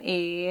him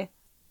a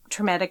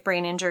traumatic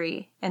brain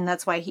injury, and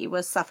that's why he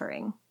was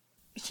suffering.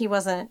 He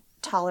wasn't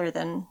taller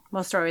than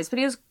most doorways, but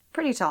he was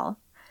pretty tall.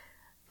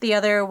 The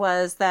other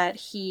was that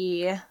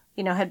he,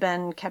 had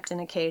been kept in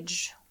a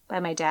cage by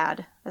my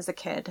dad as a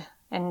kid,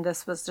 and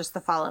this was just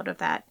the fallout of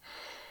that.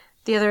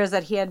 The other is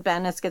that he had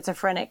been a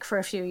schizophrenic for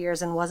a few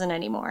years and wasn't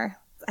anymore.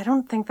 I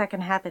don't think that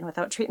can happen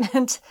without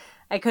treatment.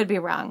 I could be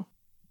wrong.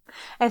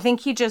 I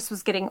think he just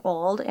was getting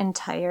old and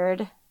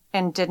tired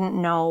and didn't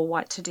know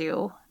what to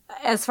do.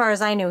 As far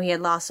as I knew, he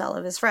had lost all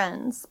of his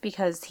friends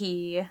because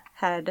he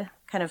had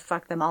kind of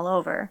fucked them all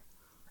over.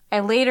 I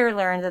later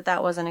learned that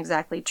that wasn't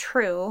exactly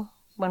true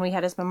when we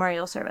had his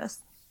memorial service.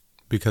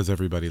 Because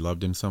everybody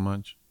loved him so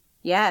much?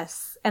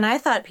 Yes. And I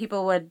thought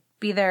people would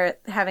be there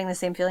having the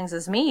same feelings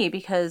as me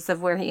because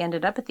of where he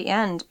ended up at the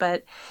end.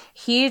 But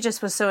he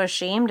just was so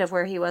ashamed of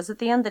where he was at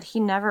the end that he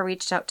never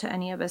reached out to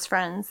any of his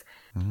friends.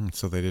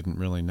 So they didn't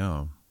really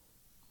know?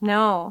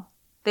 No.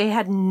 They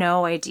had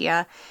no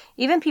idea.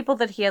 Even people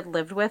that he had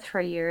lived with for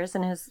years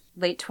in his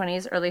late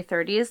 20s, early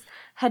 30s,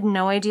 had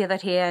no idea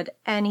that he had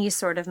any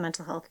sort of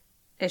mental health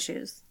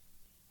issues.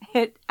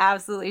 It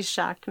absolutely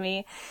shocked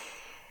me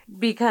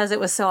because it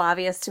was so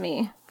obvious to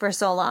me for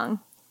so long.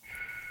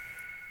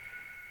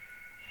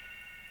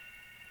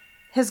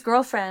 His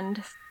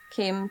girlfriend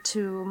came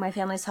to my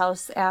family's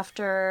house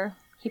after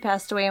he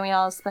passed away, and we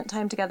all spent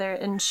time together,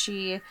 and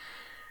she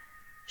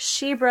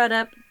brought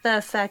up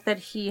the fact that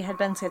he had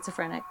been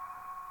schizophrenic.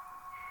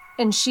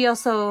 And she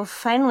also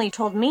finally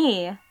told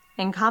me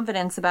in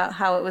confidence about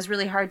how it was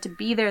really hard to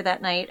be there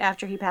that night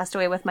after he passed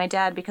away with my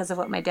dad because of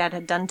what my dad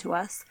had done to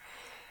us.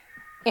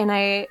 And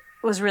I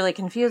was really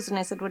confused, and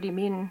I said, what do you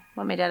mean,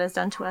 what my dad has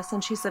done to us?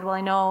 And she said, well,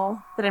 I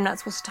know that I'm not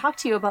supposed to talk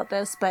to you about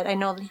this, but I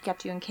know that he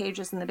kept you in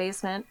cages in the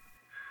basement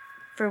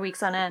for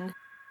weeks on end.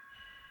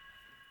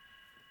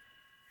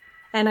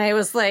 And I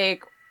was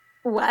like,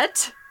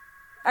 what?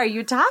 are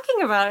you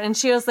talking about? And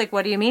she was like,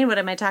 what do you mean? What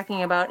am I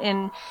talking about?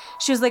 And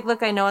she was like,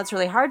 look, I know it's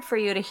really hard for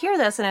you to hear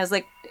this. And I was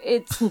like,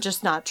 it's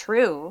just not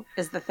true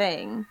is the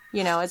thing.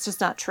 You know, it's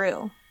just not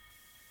true.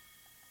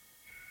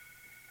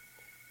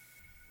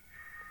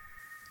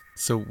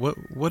 So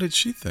what did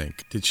she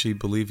think? Did she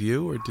believe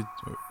you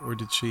or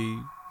did she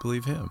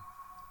believe him?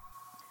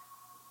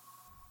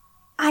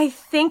 I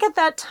think at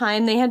that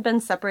time they had been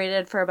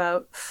separated for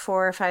about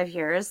 4 or 5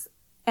 years,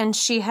 and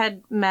she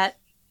had met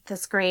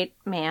this great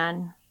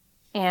man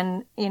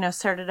and, you know,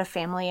 started a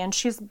family, and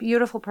she's a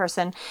beautiful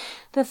person.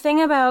 The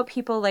thing about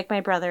people like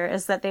my brother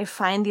is that they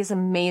find these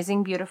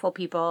amazing, beautiful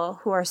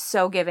people who are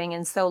so giving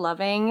and so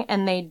loving,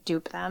 and they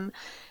dupe them.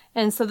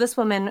 And so this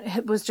woman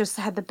had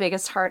the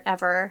biggest heart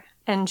ever,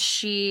 and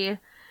she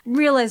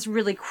realized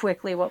really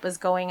quickly what was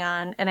going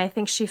on, and I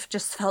think she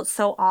just felt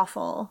so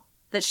awful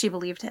that she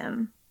believed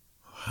him.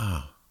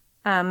 Wow.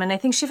 And I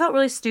think she felt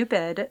really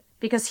stupid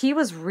because he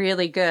was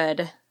really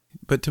good.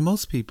 But to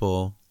most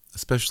people,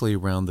 especially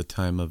around the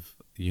time of,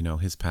 you know,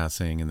 his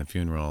passing and the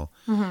funeral,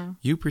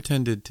 you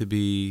pretended to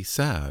be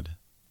sad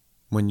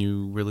when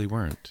you really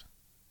weren't.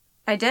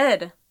 I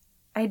did,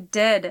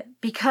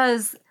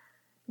 because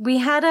we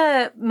had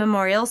a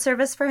memorial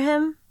service for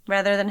him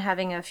rather than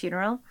having a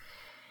funeral.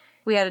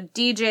 We had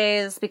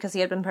DJs because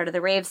he had been part of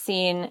the rave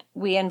scene.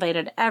 We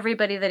invited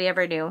everybody that he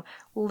ever knew.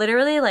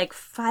 Literally like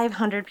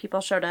 500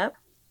 people showed up.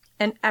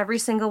 And every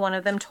single one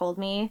of them told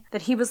me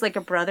that he was like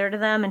a brother to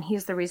them. And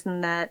he's the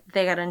reason that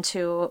they got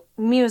into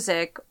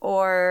music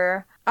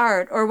or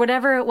art or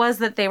whatever it was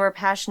that they were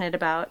passionate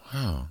about.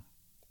 Wow.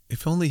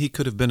 If only he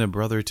could have been a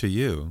brother to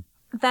you.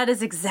 That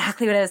is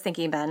exactly what I was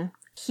thinking, Ben.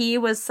 He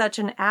was such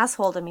an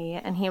asshole to me.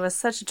 And he was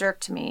such a jerk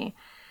to me.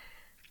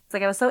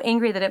 Like, I was so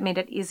angry that it made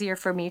it easier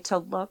for me to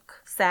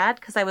look sad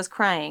because I was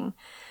crying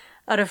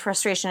out of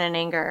frustration and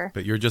anger.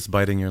 But you're just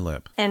biting your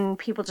lip. And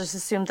people just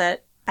assumed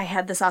that I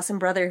had this awesome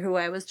brother who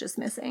I was just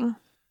missing.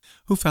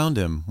 Who found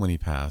him when he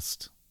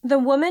passed? The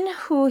woman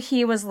who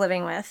he was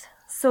living with.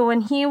 So when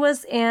he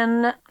was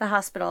in the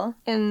hospital,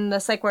 in the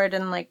psych ward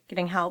and like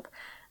getting help,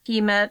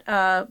 he met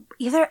I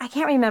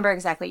can't remember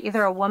exactly,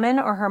 either a woman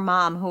or her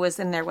mom who was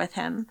in there with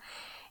him.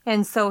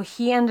 And so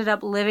he ended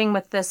up living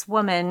with this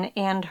woman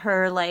and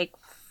her like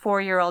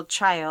 4-year-old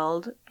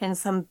child in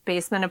some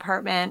basement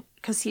apartment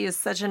because he is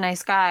such a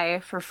nice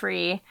guy for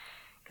free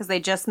because they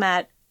just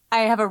met. I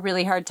have a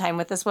really hard time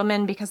with this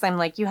woman because I'm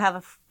like, you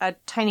have a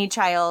tiny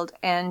child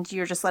and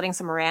you're just letting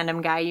some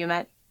random guy you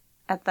met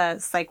at the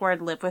psych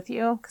ward live with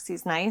you because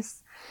he's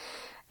nice.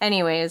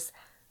 Anyways,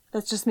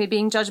 that's just me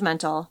being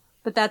judgmental,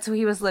 but that's who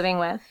he was living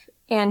with.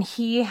 And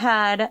he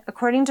had,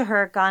 according to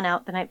her, gone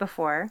out the night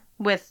before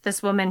with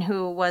this woman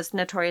who was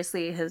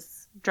notoriously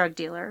his drug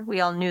dealer. We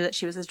all knew that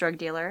she was his drug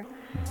dealer.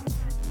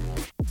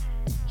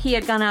 He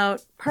had gone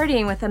out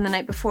partying with them the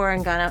night before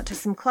and gone out to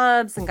some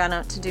clubs and gone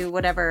out to do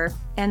whatever.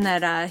 And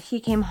that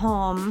he came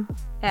home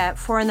at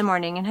 4 a.m.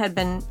 and had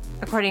been,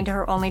 according to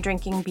her, only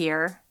drinking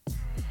beer.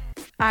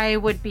 I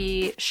would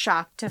be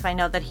shocked if I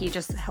know that he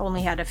just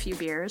only had a few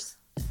beers.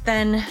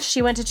 Then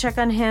she went to check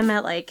on him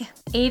at like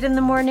 8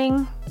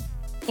 a.m.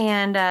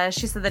 And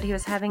she said that he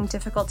was having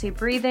difficulty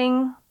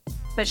breathing,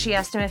 but she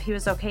asked him if he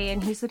was okay,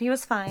 and he said he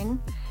was fine.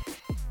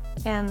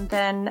 And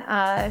then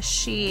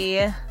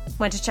she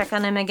went to check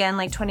on him again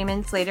like 20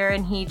 minutes later,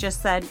 and he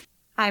just said,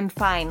 I'm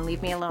fine,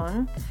 leave me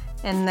alone.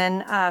 And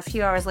then a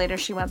few hours later,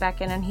 she went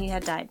back in, and he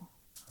had died.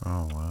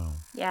 Oh, wow.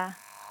 Yeah.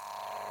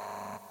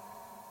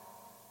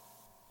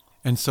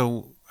 And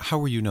so how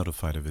were you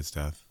notified of his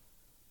death?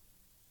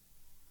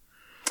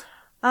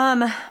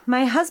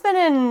 My husband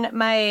and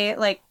my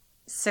like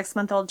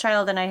 6-month-old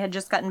child and I had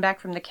just gotten back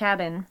from the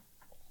cabin,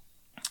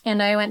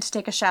 and I went to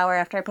take a shower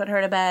after I put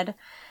her to bed,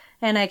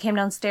 and I came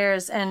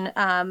downstairs, and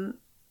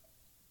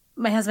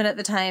my husband at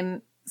the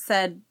time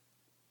said,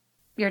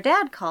 your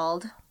dad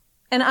called.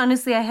 And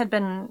honestly, I had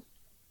been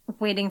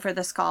waiting for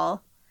this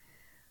call.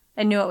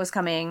 I knew it was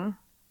coming.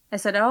 I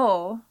said,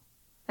 oh.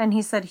 And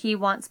he said he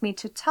wants me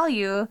to tell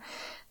you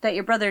that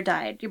your brother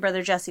died. Your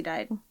brother Jesse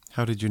died.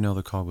 How did you know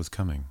the call was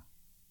coming?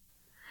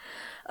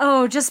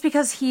 Oh, just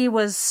because he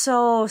was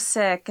so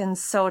sick and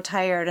so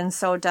tired and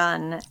so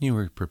done. You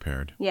were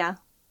prepared. Yeah.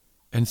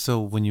 And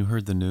so when you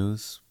heard the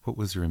news, what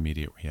was your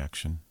immediate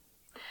reaction?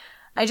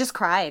 I just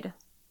cried.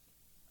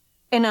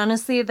 And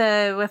honestly,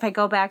 if I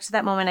go back to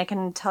that moment, I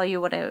can tell you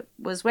what I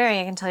was wearing.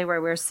 I can tell you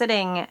where we were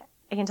sitting.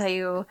 I can tell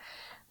you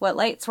what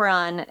lights were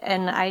on.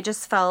 And I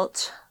just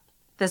felt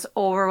this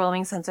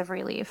overwhelming sense of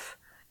relief.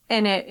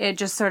 And it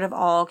just sort of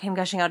all came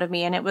gushing out of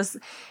me. And it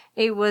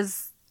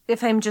was,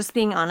 if I'm just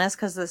being honest,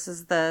 because this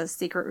is the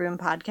Secret Room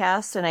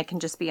podcast and I can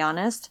just be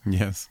honest.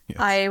 Yes.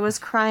 I was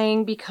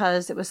crying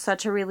because it was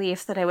such a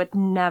relief that I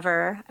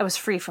was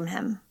free from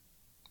him.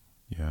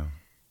 Yeah.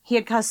 He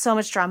had caused so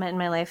much drama in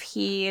my life.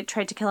 He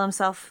tried to kill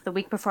himself the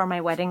week before my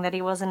wedding that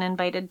he wasn't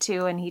invited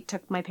to, and he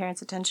took my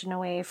parents' attention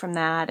away from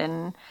that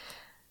and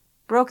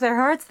broke their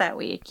hearts that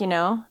week, you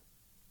know?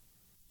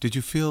 Did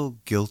you feel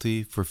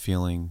guilty for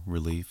feeling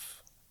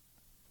relief?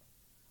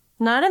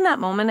 Not in that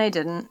moment, I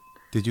didn't.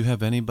 Did you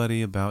have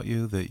anybody about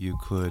you that you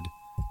could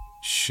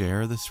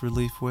share this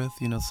relief with?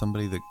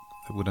 Somebody that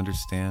would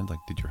understand? Like,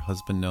 did your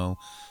husband know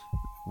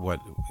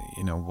what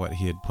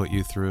he had put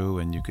you through,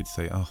 and you could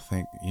say, oh,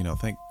 thank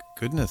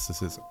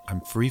goodness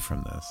I'm free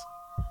from this?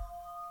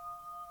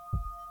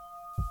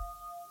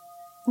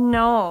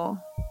 No.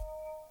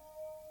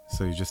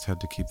 So you just had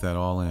to keep that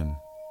all in.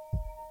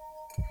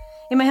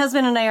 Yeah, my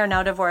husband and I are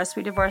now divorced.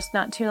 We divorced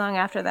not too long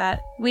after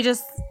that. We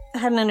just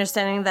had an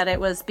understanding that it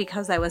was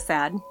because I was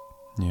sad.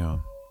 Yeah.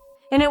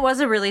 And it was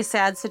a really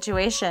sad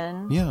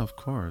situation. Yeah, of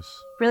course.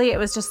 Really, it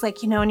was just like,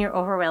 when you're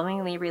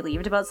overwhelmingly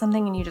relieved about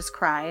something and you just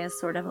cry is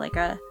sort of like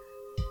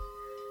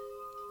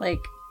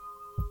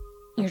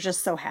you're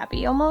just so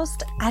happy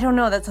almost. I don't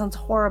know, that sounds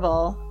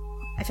horrible.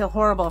 I feel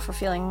horrible for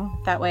feeling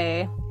that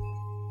way.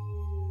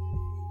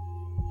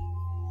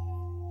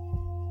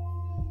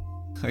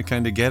 I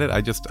kind of get it.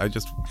 I'm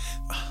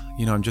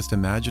just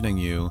imagining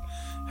you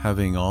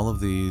having all of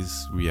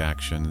these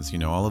reactions,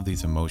 all of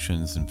these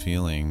emotions and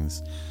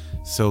feelings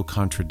so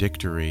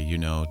contradictory,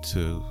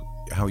 to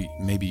how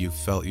maybe you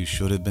felt you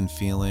should have been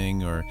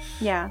feeling, or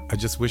yeah. I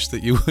just wish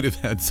that you would have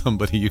had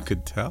somebody you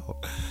could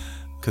tell,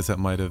 because that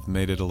might have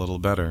made it a little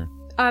better.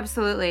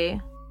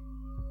 Absolutely.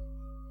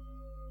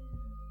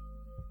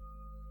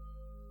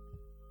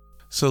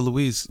 So,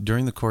 Louise,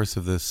 during the course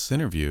of this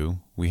interview,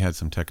 we had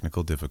some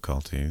technical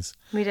difficulties.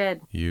 We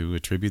did. You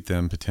attribute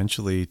them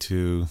potentially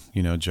to,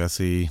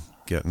 Jesse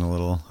getting a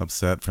little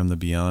upset from the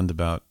Beyond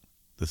about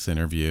this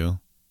interview.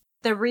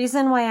 The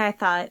reason why I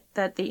thought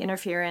that the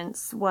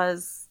interference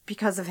was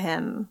because of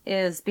him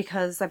is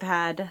because I've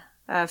had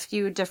a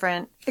few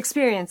different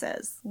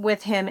experiences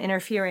with him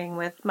interfering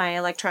with my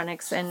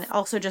electronics, and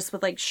also just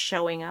with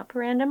showing up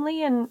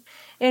randomly and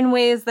in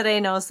ways that I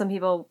know some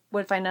people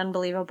would find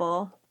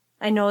unbelievable.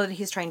 I know that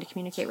he's trying to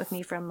communicate with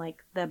me from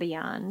the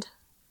beyond.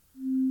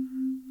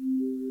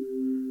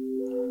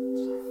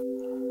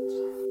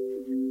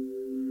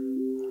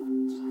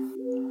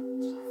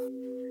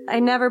 I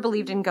never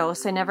believed in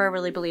ghosts. I never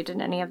really believed in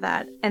any of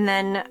that. And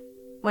then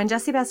when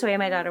Jesse passed away,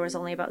 my daughter was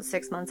only about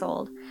 6 months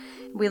old.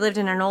 We lived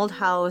in an old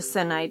house,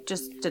 and I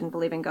just didn't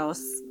believe in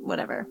ghosts,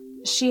 whatever.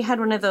 She had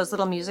one of those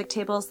little music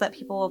tables that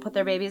people will put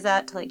their babies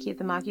at to keep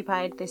them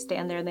occupied. They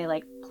stand there and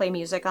they play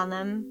music on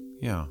them.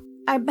 Yeah.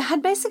 I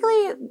had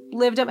basically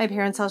lived at my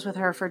parents' house with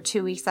her for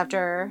 2 weeks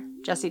after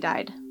Jesse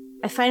died.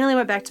 I finally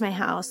went back to my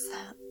house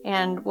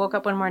and woke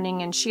up one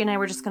morning, and she and I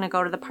were just going to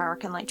go to the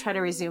park and try to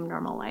resume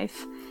normal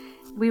life.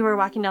 We were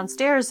walking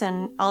downstairs,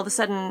 and all of a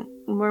sudden,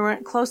 we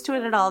weren't close to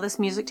it at all, this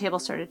music table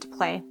started to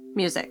play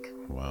music.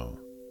 Wow.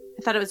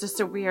 I thought it was just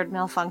a weird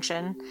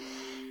malfunction.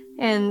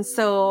 And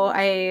so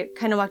I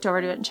kind of walked over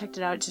to it and checked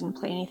it out. It didn't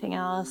play anything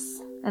else.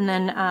 And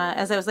then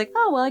as I was like,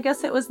 oh, well, I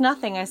guess it was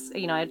nothing.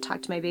 I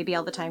talk to my baby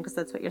all the time because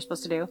that's what you're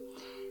supposed to do.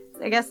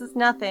 I guess it's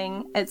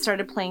nothing. It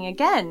started playing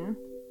again.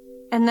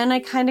 And then I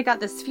kind of got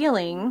this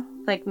feeling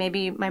like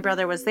maybe my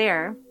brother was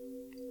there.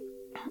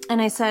 And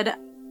I said,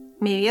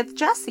 maybe it's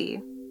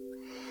Jesse.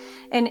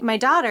 And my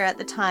daughter at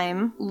the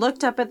time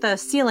looked up at the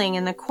ceiling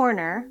in the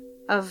corner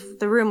of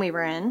the room we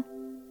were in,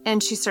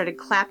 and she started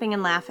clapping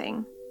and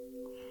laughing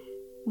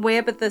way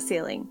up at the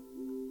ceiling.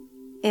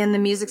 And the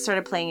music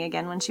started playing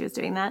again when she was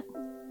doing that.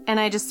 And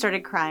I just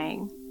started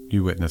crying.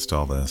 You witnessed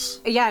all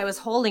this. Yeah, I was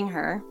holding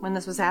her when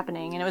this was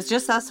happening, and it was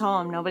just us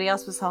home. Nobody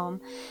else was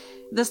home.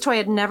 This toy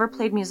had never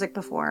played music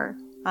before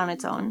on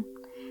its own.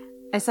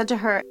 I said to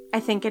her, I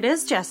think it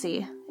is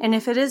Jesse. And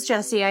if it is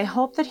Jesse, I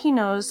hope that he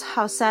knows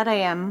how sad I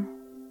am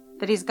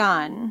that he's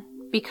gone,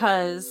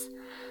 because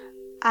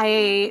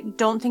I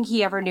don't think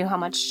he ever knew how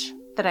much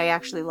that I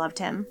actually loved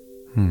him.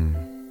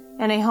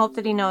 And I hope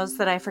that he knows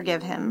that I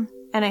forgive him.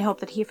 And I hope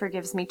that he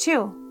forgives me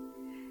too.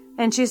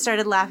 And she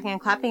started laughing and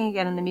clapping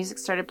again, and the music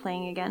started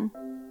playing again.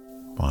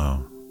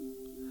 Wow.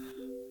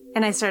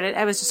 And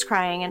I was just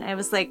crying, and I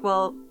was like,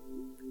 well,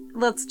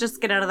 let's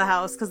just get out of the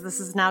house, because this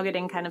is now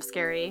getting kind of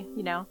scary,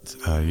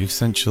 You've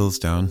sent chills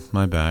down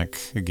my back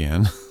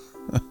again.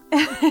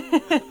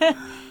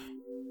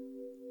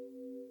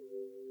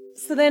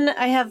 So then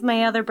I have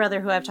my other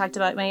brother who I've talked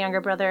about, my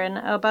younger brother, and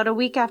about a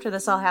week after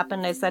this all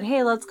happened, I said,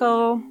 hey, let's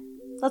go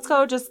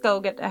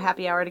get a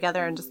happy hour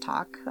together and just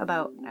talk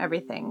about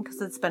everything,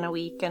 because it's been a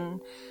week, and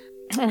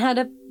had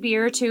a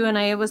beer or two, and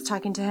I was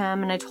talking to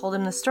him, and I told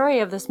him the story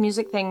of this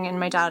music thing and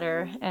my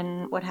daughter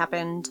and what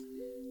happened.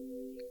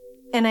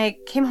 And I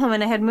came home,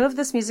 and I had moved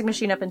this music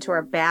machine up into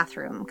our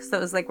bathroom, because that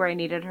was where I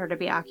needed her to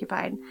be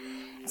occupied.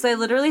 So I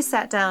literally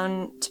sat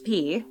down to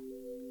pee,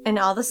 and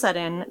all of a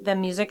sudden the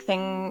music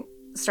thing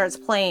starts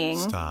playing.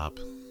 Stop.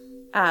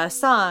 A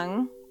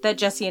song that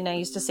Jesse and I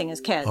used to sing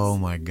as kids. Oh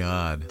my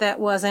God.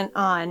 That wasn't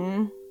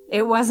on.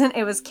 It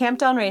was Camp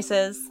Down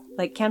Races,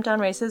 Camp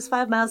Down Races,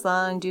 5 miles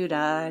long,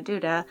 doo-da,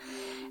 doo-da.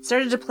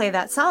 Started to play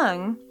that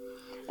song.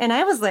 And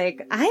I was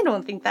like, I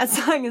don't think that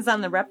song is on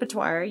the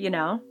repertoire,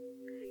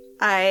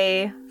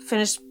 I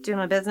finished doing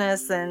my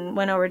business and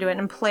went over to it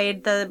and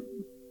pushed the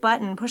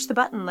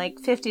button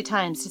 50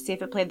 times to see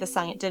if it played the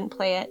song. It didn't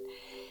play it.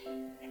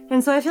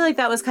 And so I feel like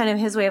that was kind of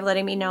his way of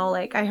letting me know,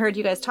 I heard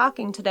you guys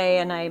talking today,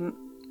 and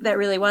that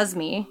really was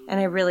me, and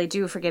I really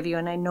do forgive you,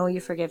 and I know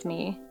you forgive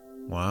me.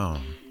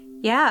 Wow.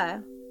 Yeah.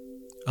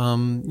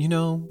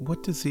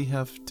 What does he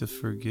have to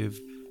forgive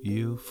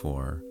you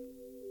for?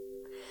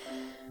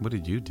 What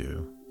did you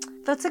do?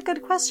 That's a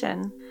good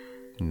question.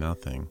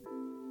 Nothing.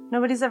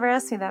 Nobody's ever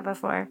asked me that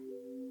before.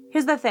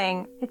 Here's the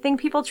thing. I think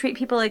people treat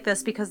people like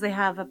this because they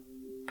have a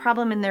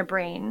problem in their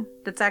brain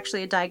that's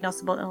actually a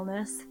diagnosable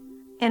illness.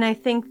 And I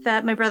think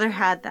that my brother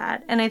had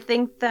that. And I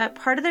think that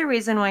part of the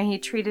reason why he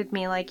treated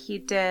me like he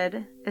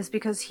did is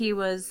because he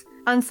was,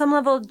 on some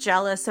level,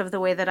 jealous of the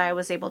way that I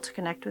was able to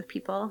connect with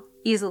people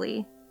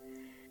easily.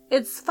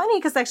 It's funny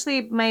because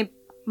actually my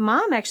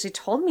mom actually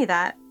told me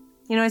that.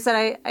 I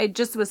said I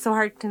just was so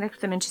hard to connect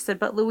with him. And she said,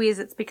 but Louise,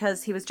 it's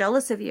because he was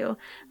jealous of you.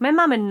 My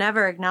mom had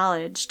never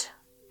acknowledged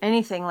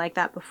anything like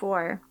that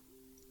before.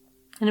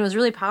 And it was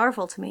really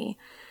powerful to me.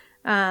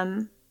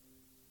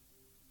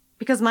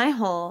 Because my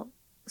whole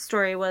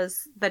story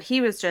was that he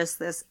was just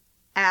this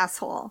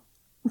asshole.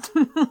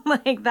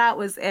 Like, that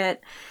was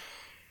it.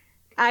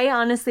 I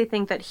honestly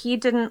think that he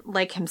didn't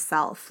like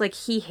himself. Like,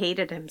 he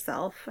hated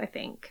himself, I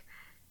think.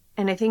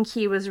 And I think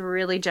he was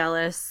really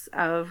jealous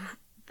of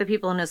the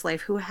people in his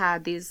life who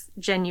had these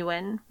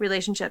genuine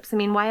relationships. I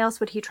mean, why else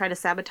would he try to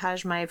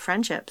sabotage my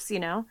friendships,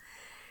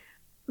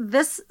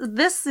 This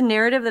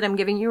narrative that I'm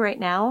giving you right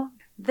now,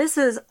 this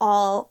is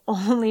all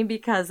only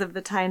because of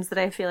the times that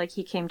I feel like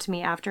he came to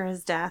me after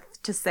his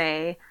death to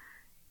say,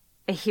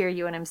 I hear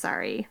you and I'm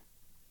sorry.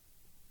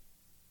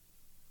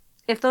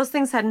 If those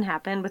things hadn't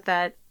happened with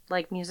that,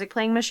 music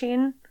playing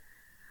machine,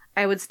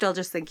 I would still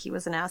just think he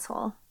was an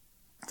asshole.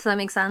 Does that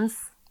make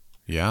sense?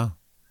 Yeah,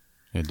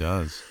 it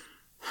does.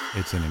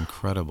 It's an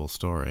incredible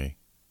story.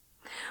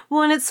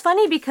 Well, and it's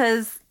funny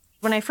because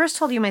when I first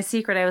told you my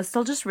secret, I was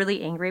still just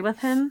really angry with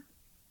him.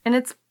 And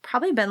it's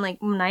probably been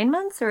 9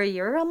 months or a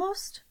year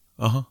almost.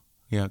 Uh-huh.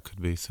 Yeah, it could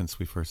be since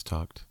we first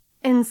talked.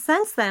 And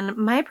since then,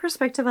 my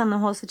perspective on the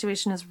whole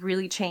situation has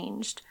really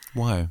changed.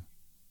 Why?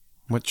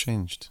 What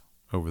changed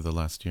over the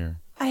last year?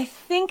 I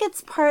think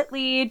it's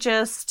partly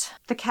just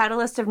the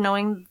catalyst of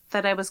knowing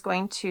that I was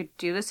going to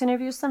do this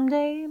interview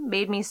someday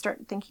made me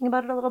start thinking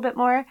about it a little bit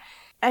more.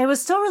 I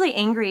was still really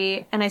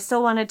angry, and I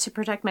still wanted to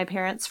protect my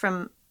parents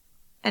from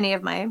any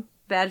of my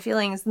bad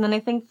feelings. And then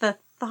I think the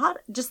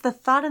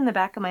thought in the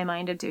back of my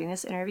mind of doing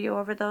this interview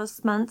over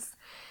those months.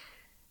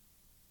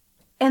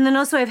 And then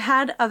also I've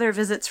had other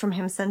visits from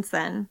him since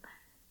then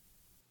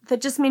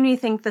that just made me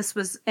think this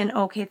was an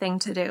okay thing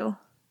to do,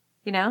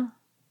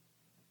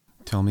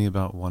 Tell me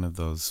about one of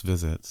those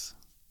visits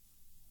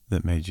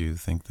that made you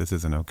think this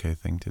is an okay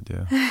thing to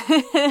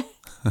do.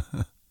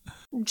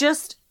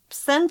 Just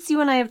since you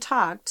and I have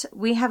talked,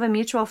 we have a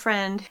mutual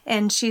friend,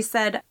 and she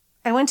said,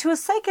 I went to a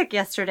psychic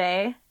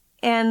yesterday,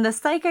 and the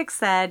psychic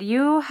said,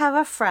 you have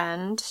a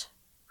friend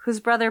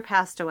whose brother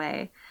passed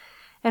away,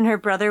 and her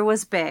brother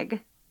was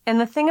big. And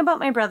the thing about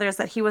my brother is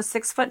that he was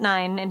 6'9"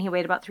 and he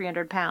weighed about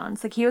 300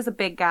 pounds. He was a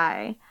big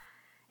guy,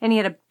 and he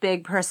had a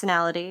big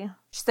personality.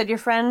 She said, your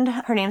friend,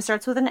 her name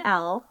starts with an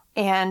L,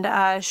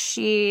 and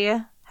she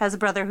has a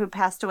brother who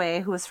passed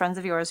away who was friends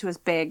of yours who was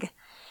big.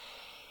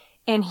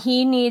 And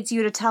he needs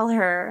you to tell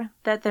her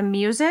that the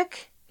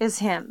music is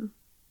him.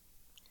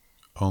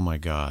 Oh, my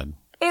God.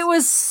 It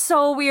was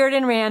so weird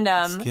and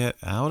random. Let's get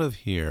out of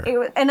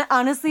here. And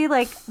honestly,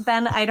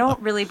 Ben, I don't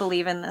really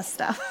believe in this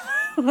stuff.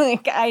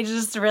 I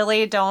just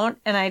really don't.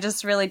 And I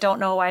just really don't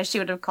know why she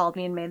would have called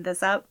me and made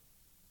this up.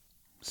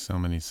 So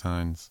many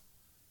signs.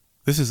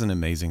 This is an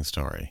amazing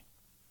story.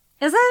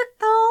 Is it,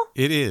 though?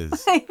 It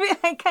is.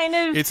 I kind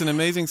of... It's an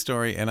amazing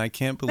story, and I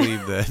can't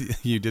believe that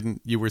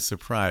you were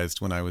surprised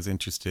when I was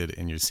interested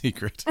in your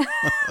secret.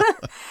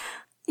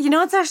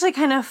 What's actually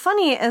kind of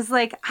funny is,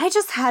 I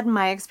just had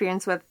my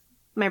experience with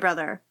my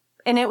brother,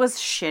 and it was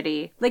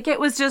shitty. It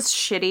was just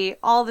shitty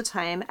all the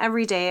time,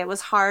 every day. It was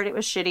hard. It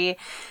was shitty.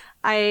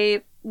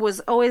 I was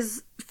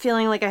always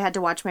feeling like I had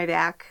to watch my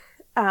back.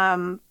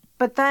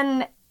 But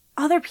then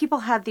other people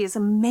had these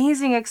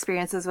amazing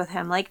experiences with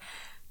him,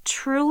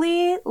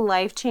 truly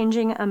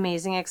life-changing,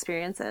 amazing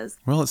experiences.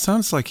 Well, it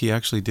sounds like he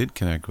actually did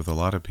connect with a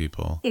lot of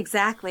people.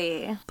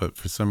 Exactly. But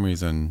for some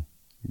reason,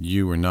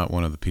 you were not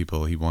one of the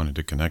people he wanted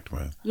to connect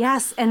with.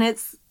 Yes, and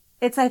it's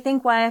I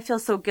think why I feel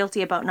so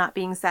guilty about not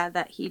being sad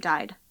that he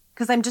died.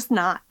 Because I'm just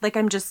not.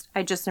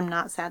 I just am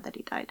not sad that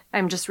he died.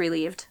 I'm just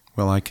relieved.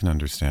 Well, I can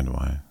understand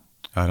why.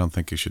 I don't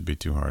think you should be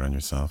too hard on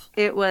yourself.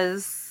 It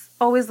was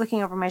always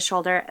looking over my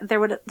shoulder. There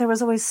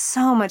was always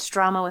so much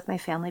drama with my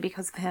family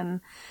because of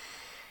him.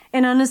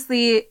 And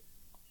honestly,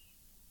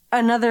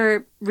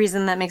 another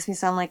reason that makes me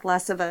sound like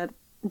less of a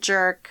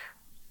jerk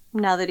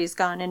now that he's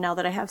gone and now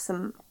that I have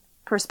some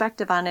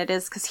perspective on it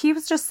is because he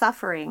was just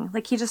suffering.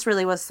 He just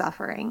really was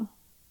suffering.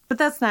 But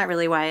that's not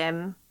really why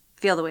I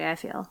feel the way I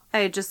feel.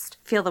 I just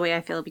feel the way I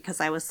feel because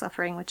I was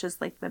suffering, which is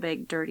the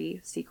big, dirty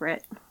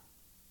secret.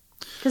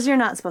 Because you're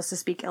not supposed to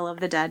speak ill of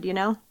the dead,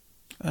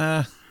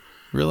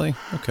 Really?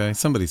 Okay,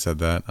 somebody said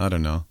that. I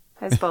don't know.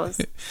 I suppose.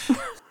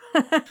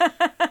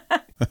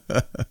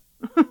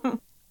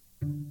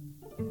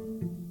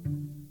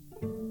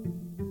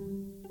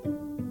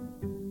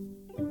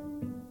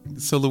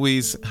 So,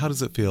 Louise, how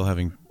does it feel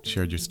having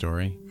shared your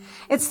story?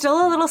 It's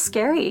still a little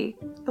scary.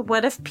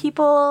 What if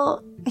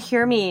people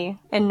hear me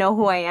and know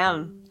who I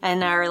am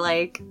and are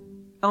like,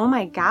 oh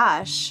my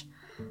gosh,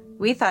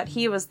 we thought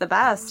he was the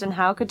best, and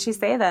how could she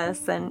say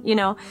this? And,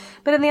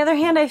 but on the other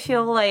hand, I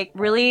feel like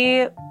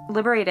really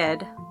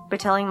liberated by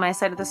telling my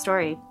side of the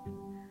story.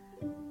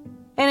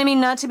 And I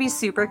mean, not to be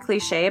super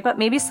cliche, but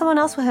maybe someone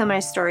else will hear my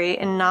story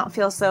and not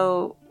feel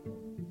so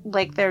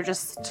like they're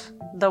just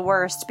the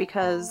worst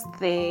because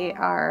they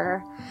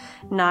are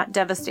not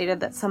devastated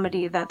that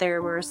somebody that they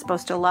were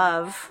supposed to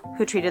love,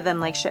 who treated them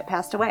like shit,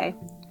 passed away.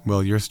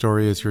 Well, your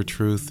story is your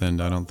truth,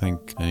 and I don't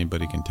think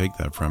anybody can take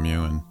that from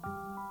you. And,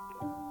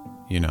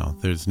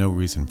 there's no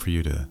reason for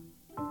you to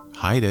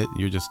hide it.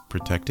 You're just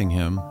protecting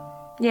him.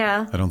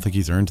 Yeah. I don't think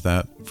he's earned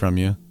that from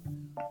you.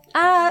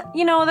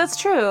 That's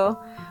true.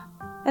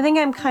 I think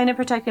I'm kind of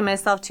protecting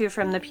myself, too,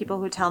 from the people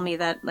who tell me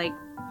that, like,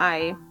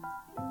 I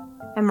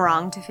am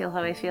wrong to feel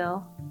how I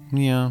feel.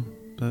 Yeah,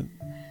 but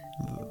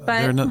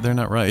they're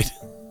not right.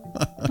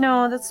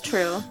 No, that's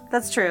true.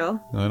 That's true.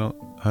 I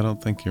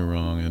don't think you're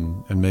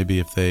wrong, and maybe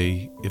if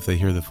they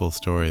hear the full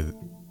story,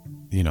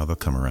 they'll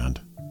come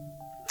around.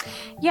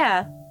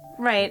 Yeah,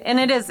 right. And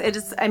it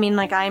is. I mean,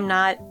 like, I'm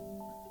not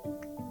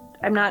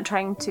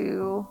trying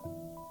to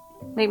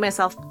make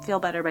myself feel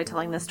better by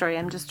telling this story.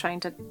 I'm just trying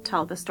to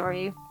tell the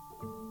story.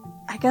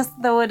 I guess,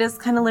 though, it is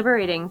kind of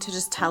liberating to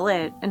just tell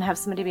it and have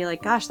somebody be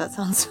like, gosh, that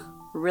sounds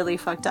really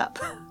fucked up.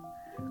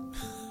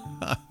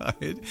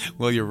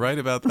 Well, you're right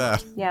about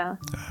that. Yeah.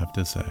 I have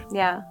to say.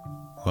 Yeah.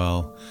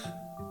 Well,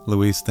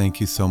 Louise, thank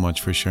you so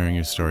much for sharing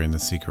your story in the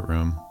secret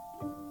room.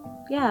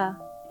 Yeah.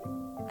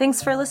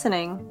 Thanks for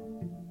listening.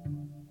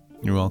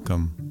 You're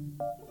welcome.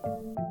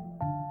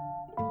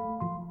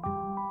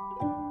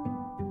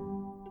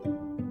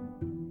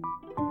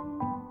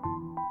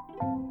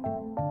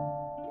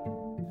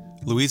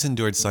 Louise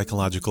endured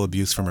psychological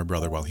abuse from her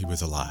brother while he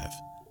was alive,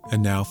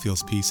 and now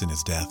feels peace in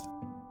his death.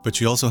 But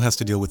she also has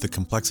to deal with the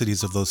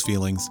complexities of those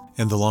feelings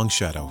and the long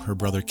shadow her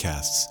brother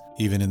casts,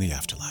 even in the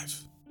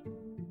afterlife.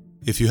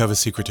 If you have a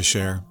secret to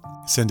share,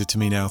 send it to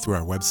me now through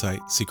our website,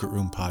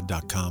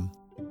 secretroompod.com.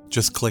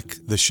 Just click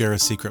the Share a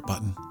Secret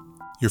button.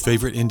 Your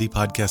favorite indie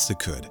podcast that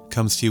could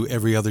comes to you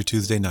every other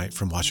Tuesday night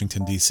from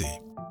Washington, D.C.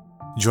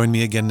 Join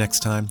me again next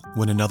time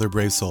when another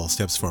brave soul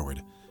steps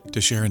forward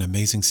to share an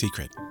amazing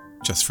secret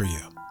just for you.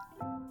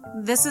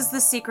 This is The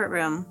Secret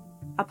Room,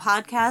 a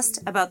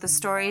podcast about the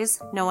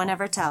stories no one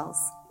ever tells.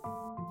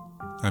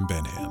 I'm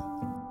Ben Ham.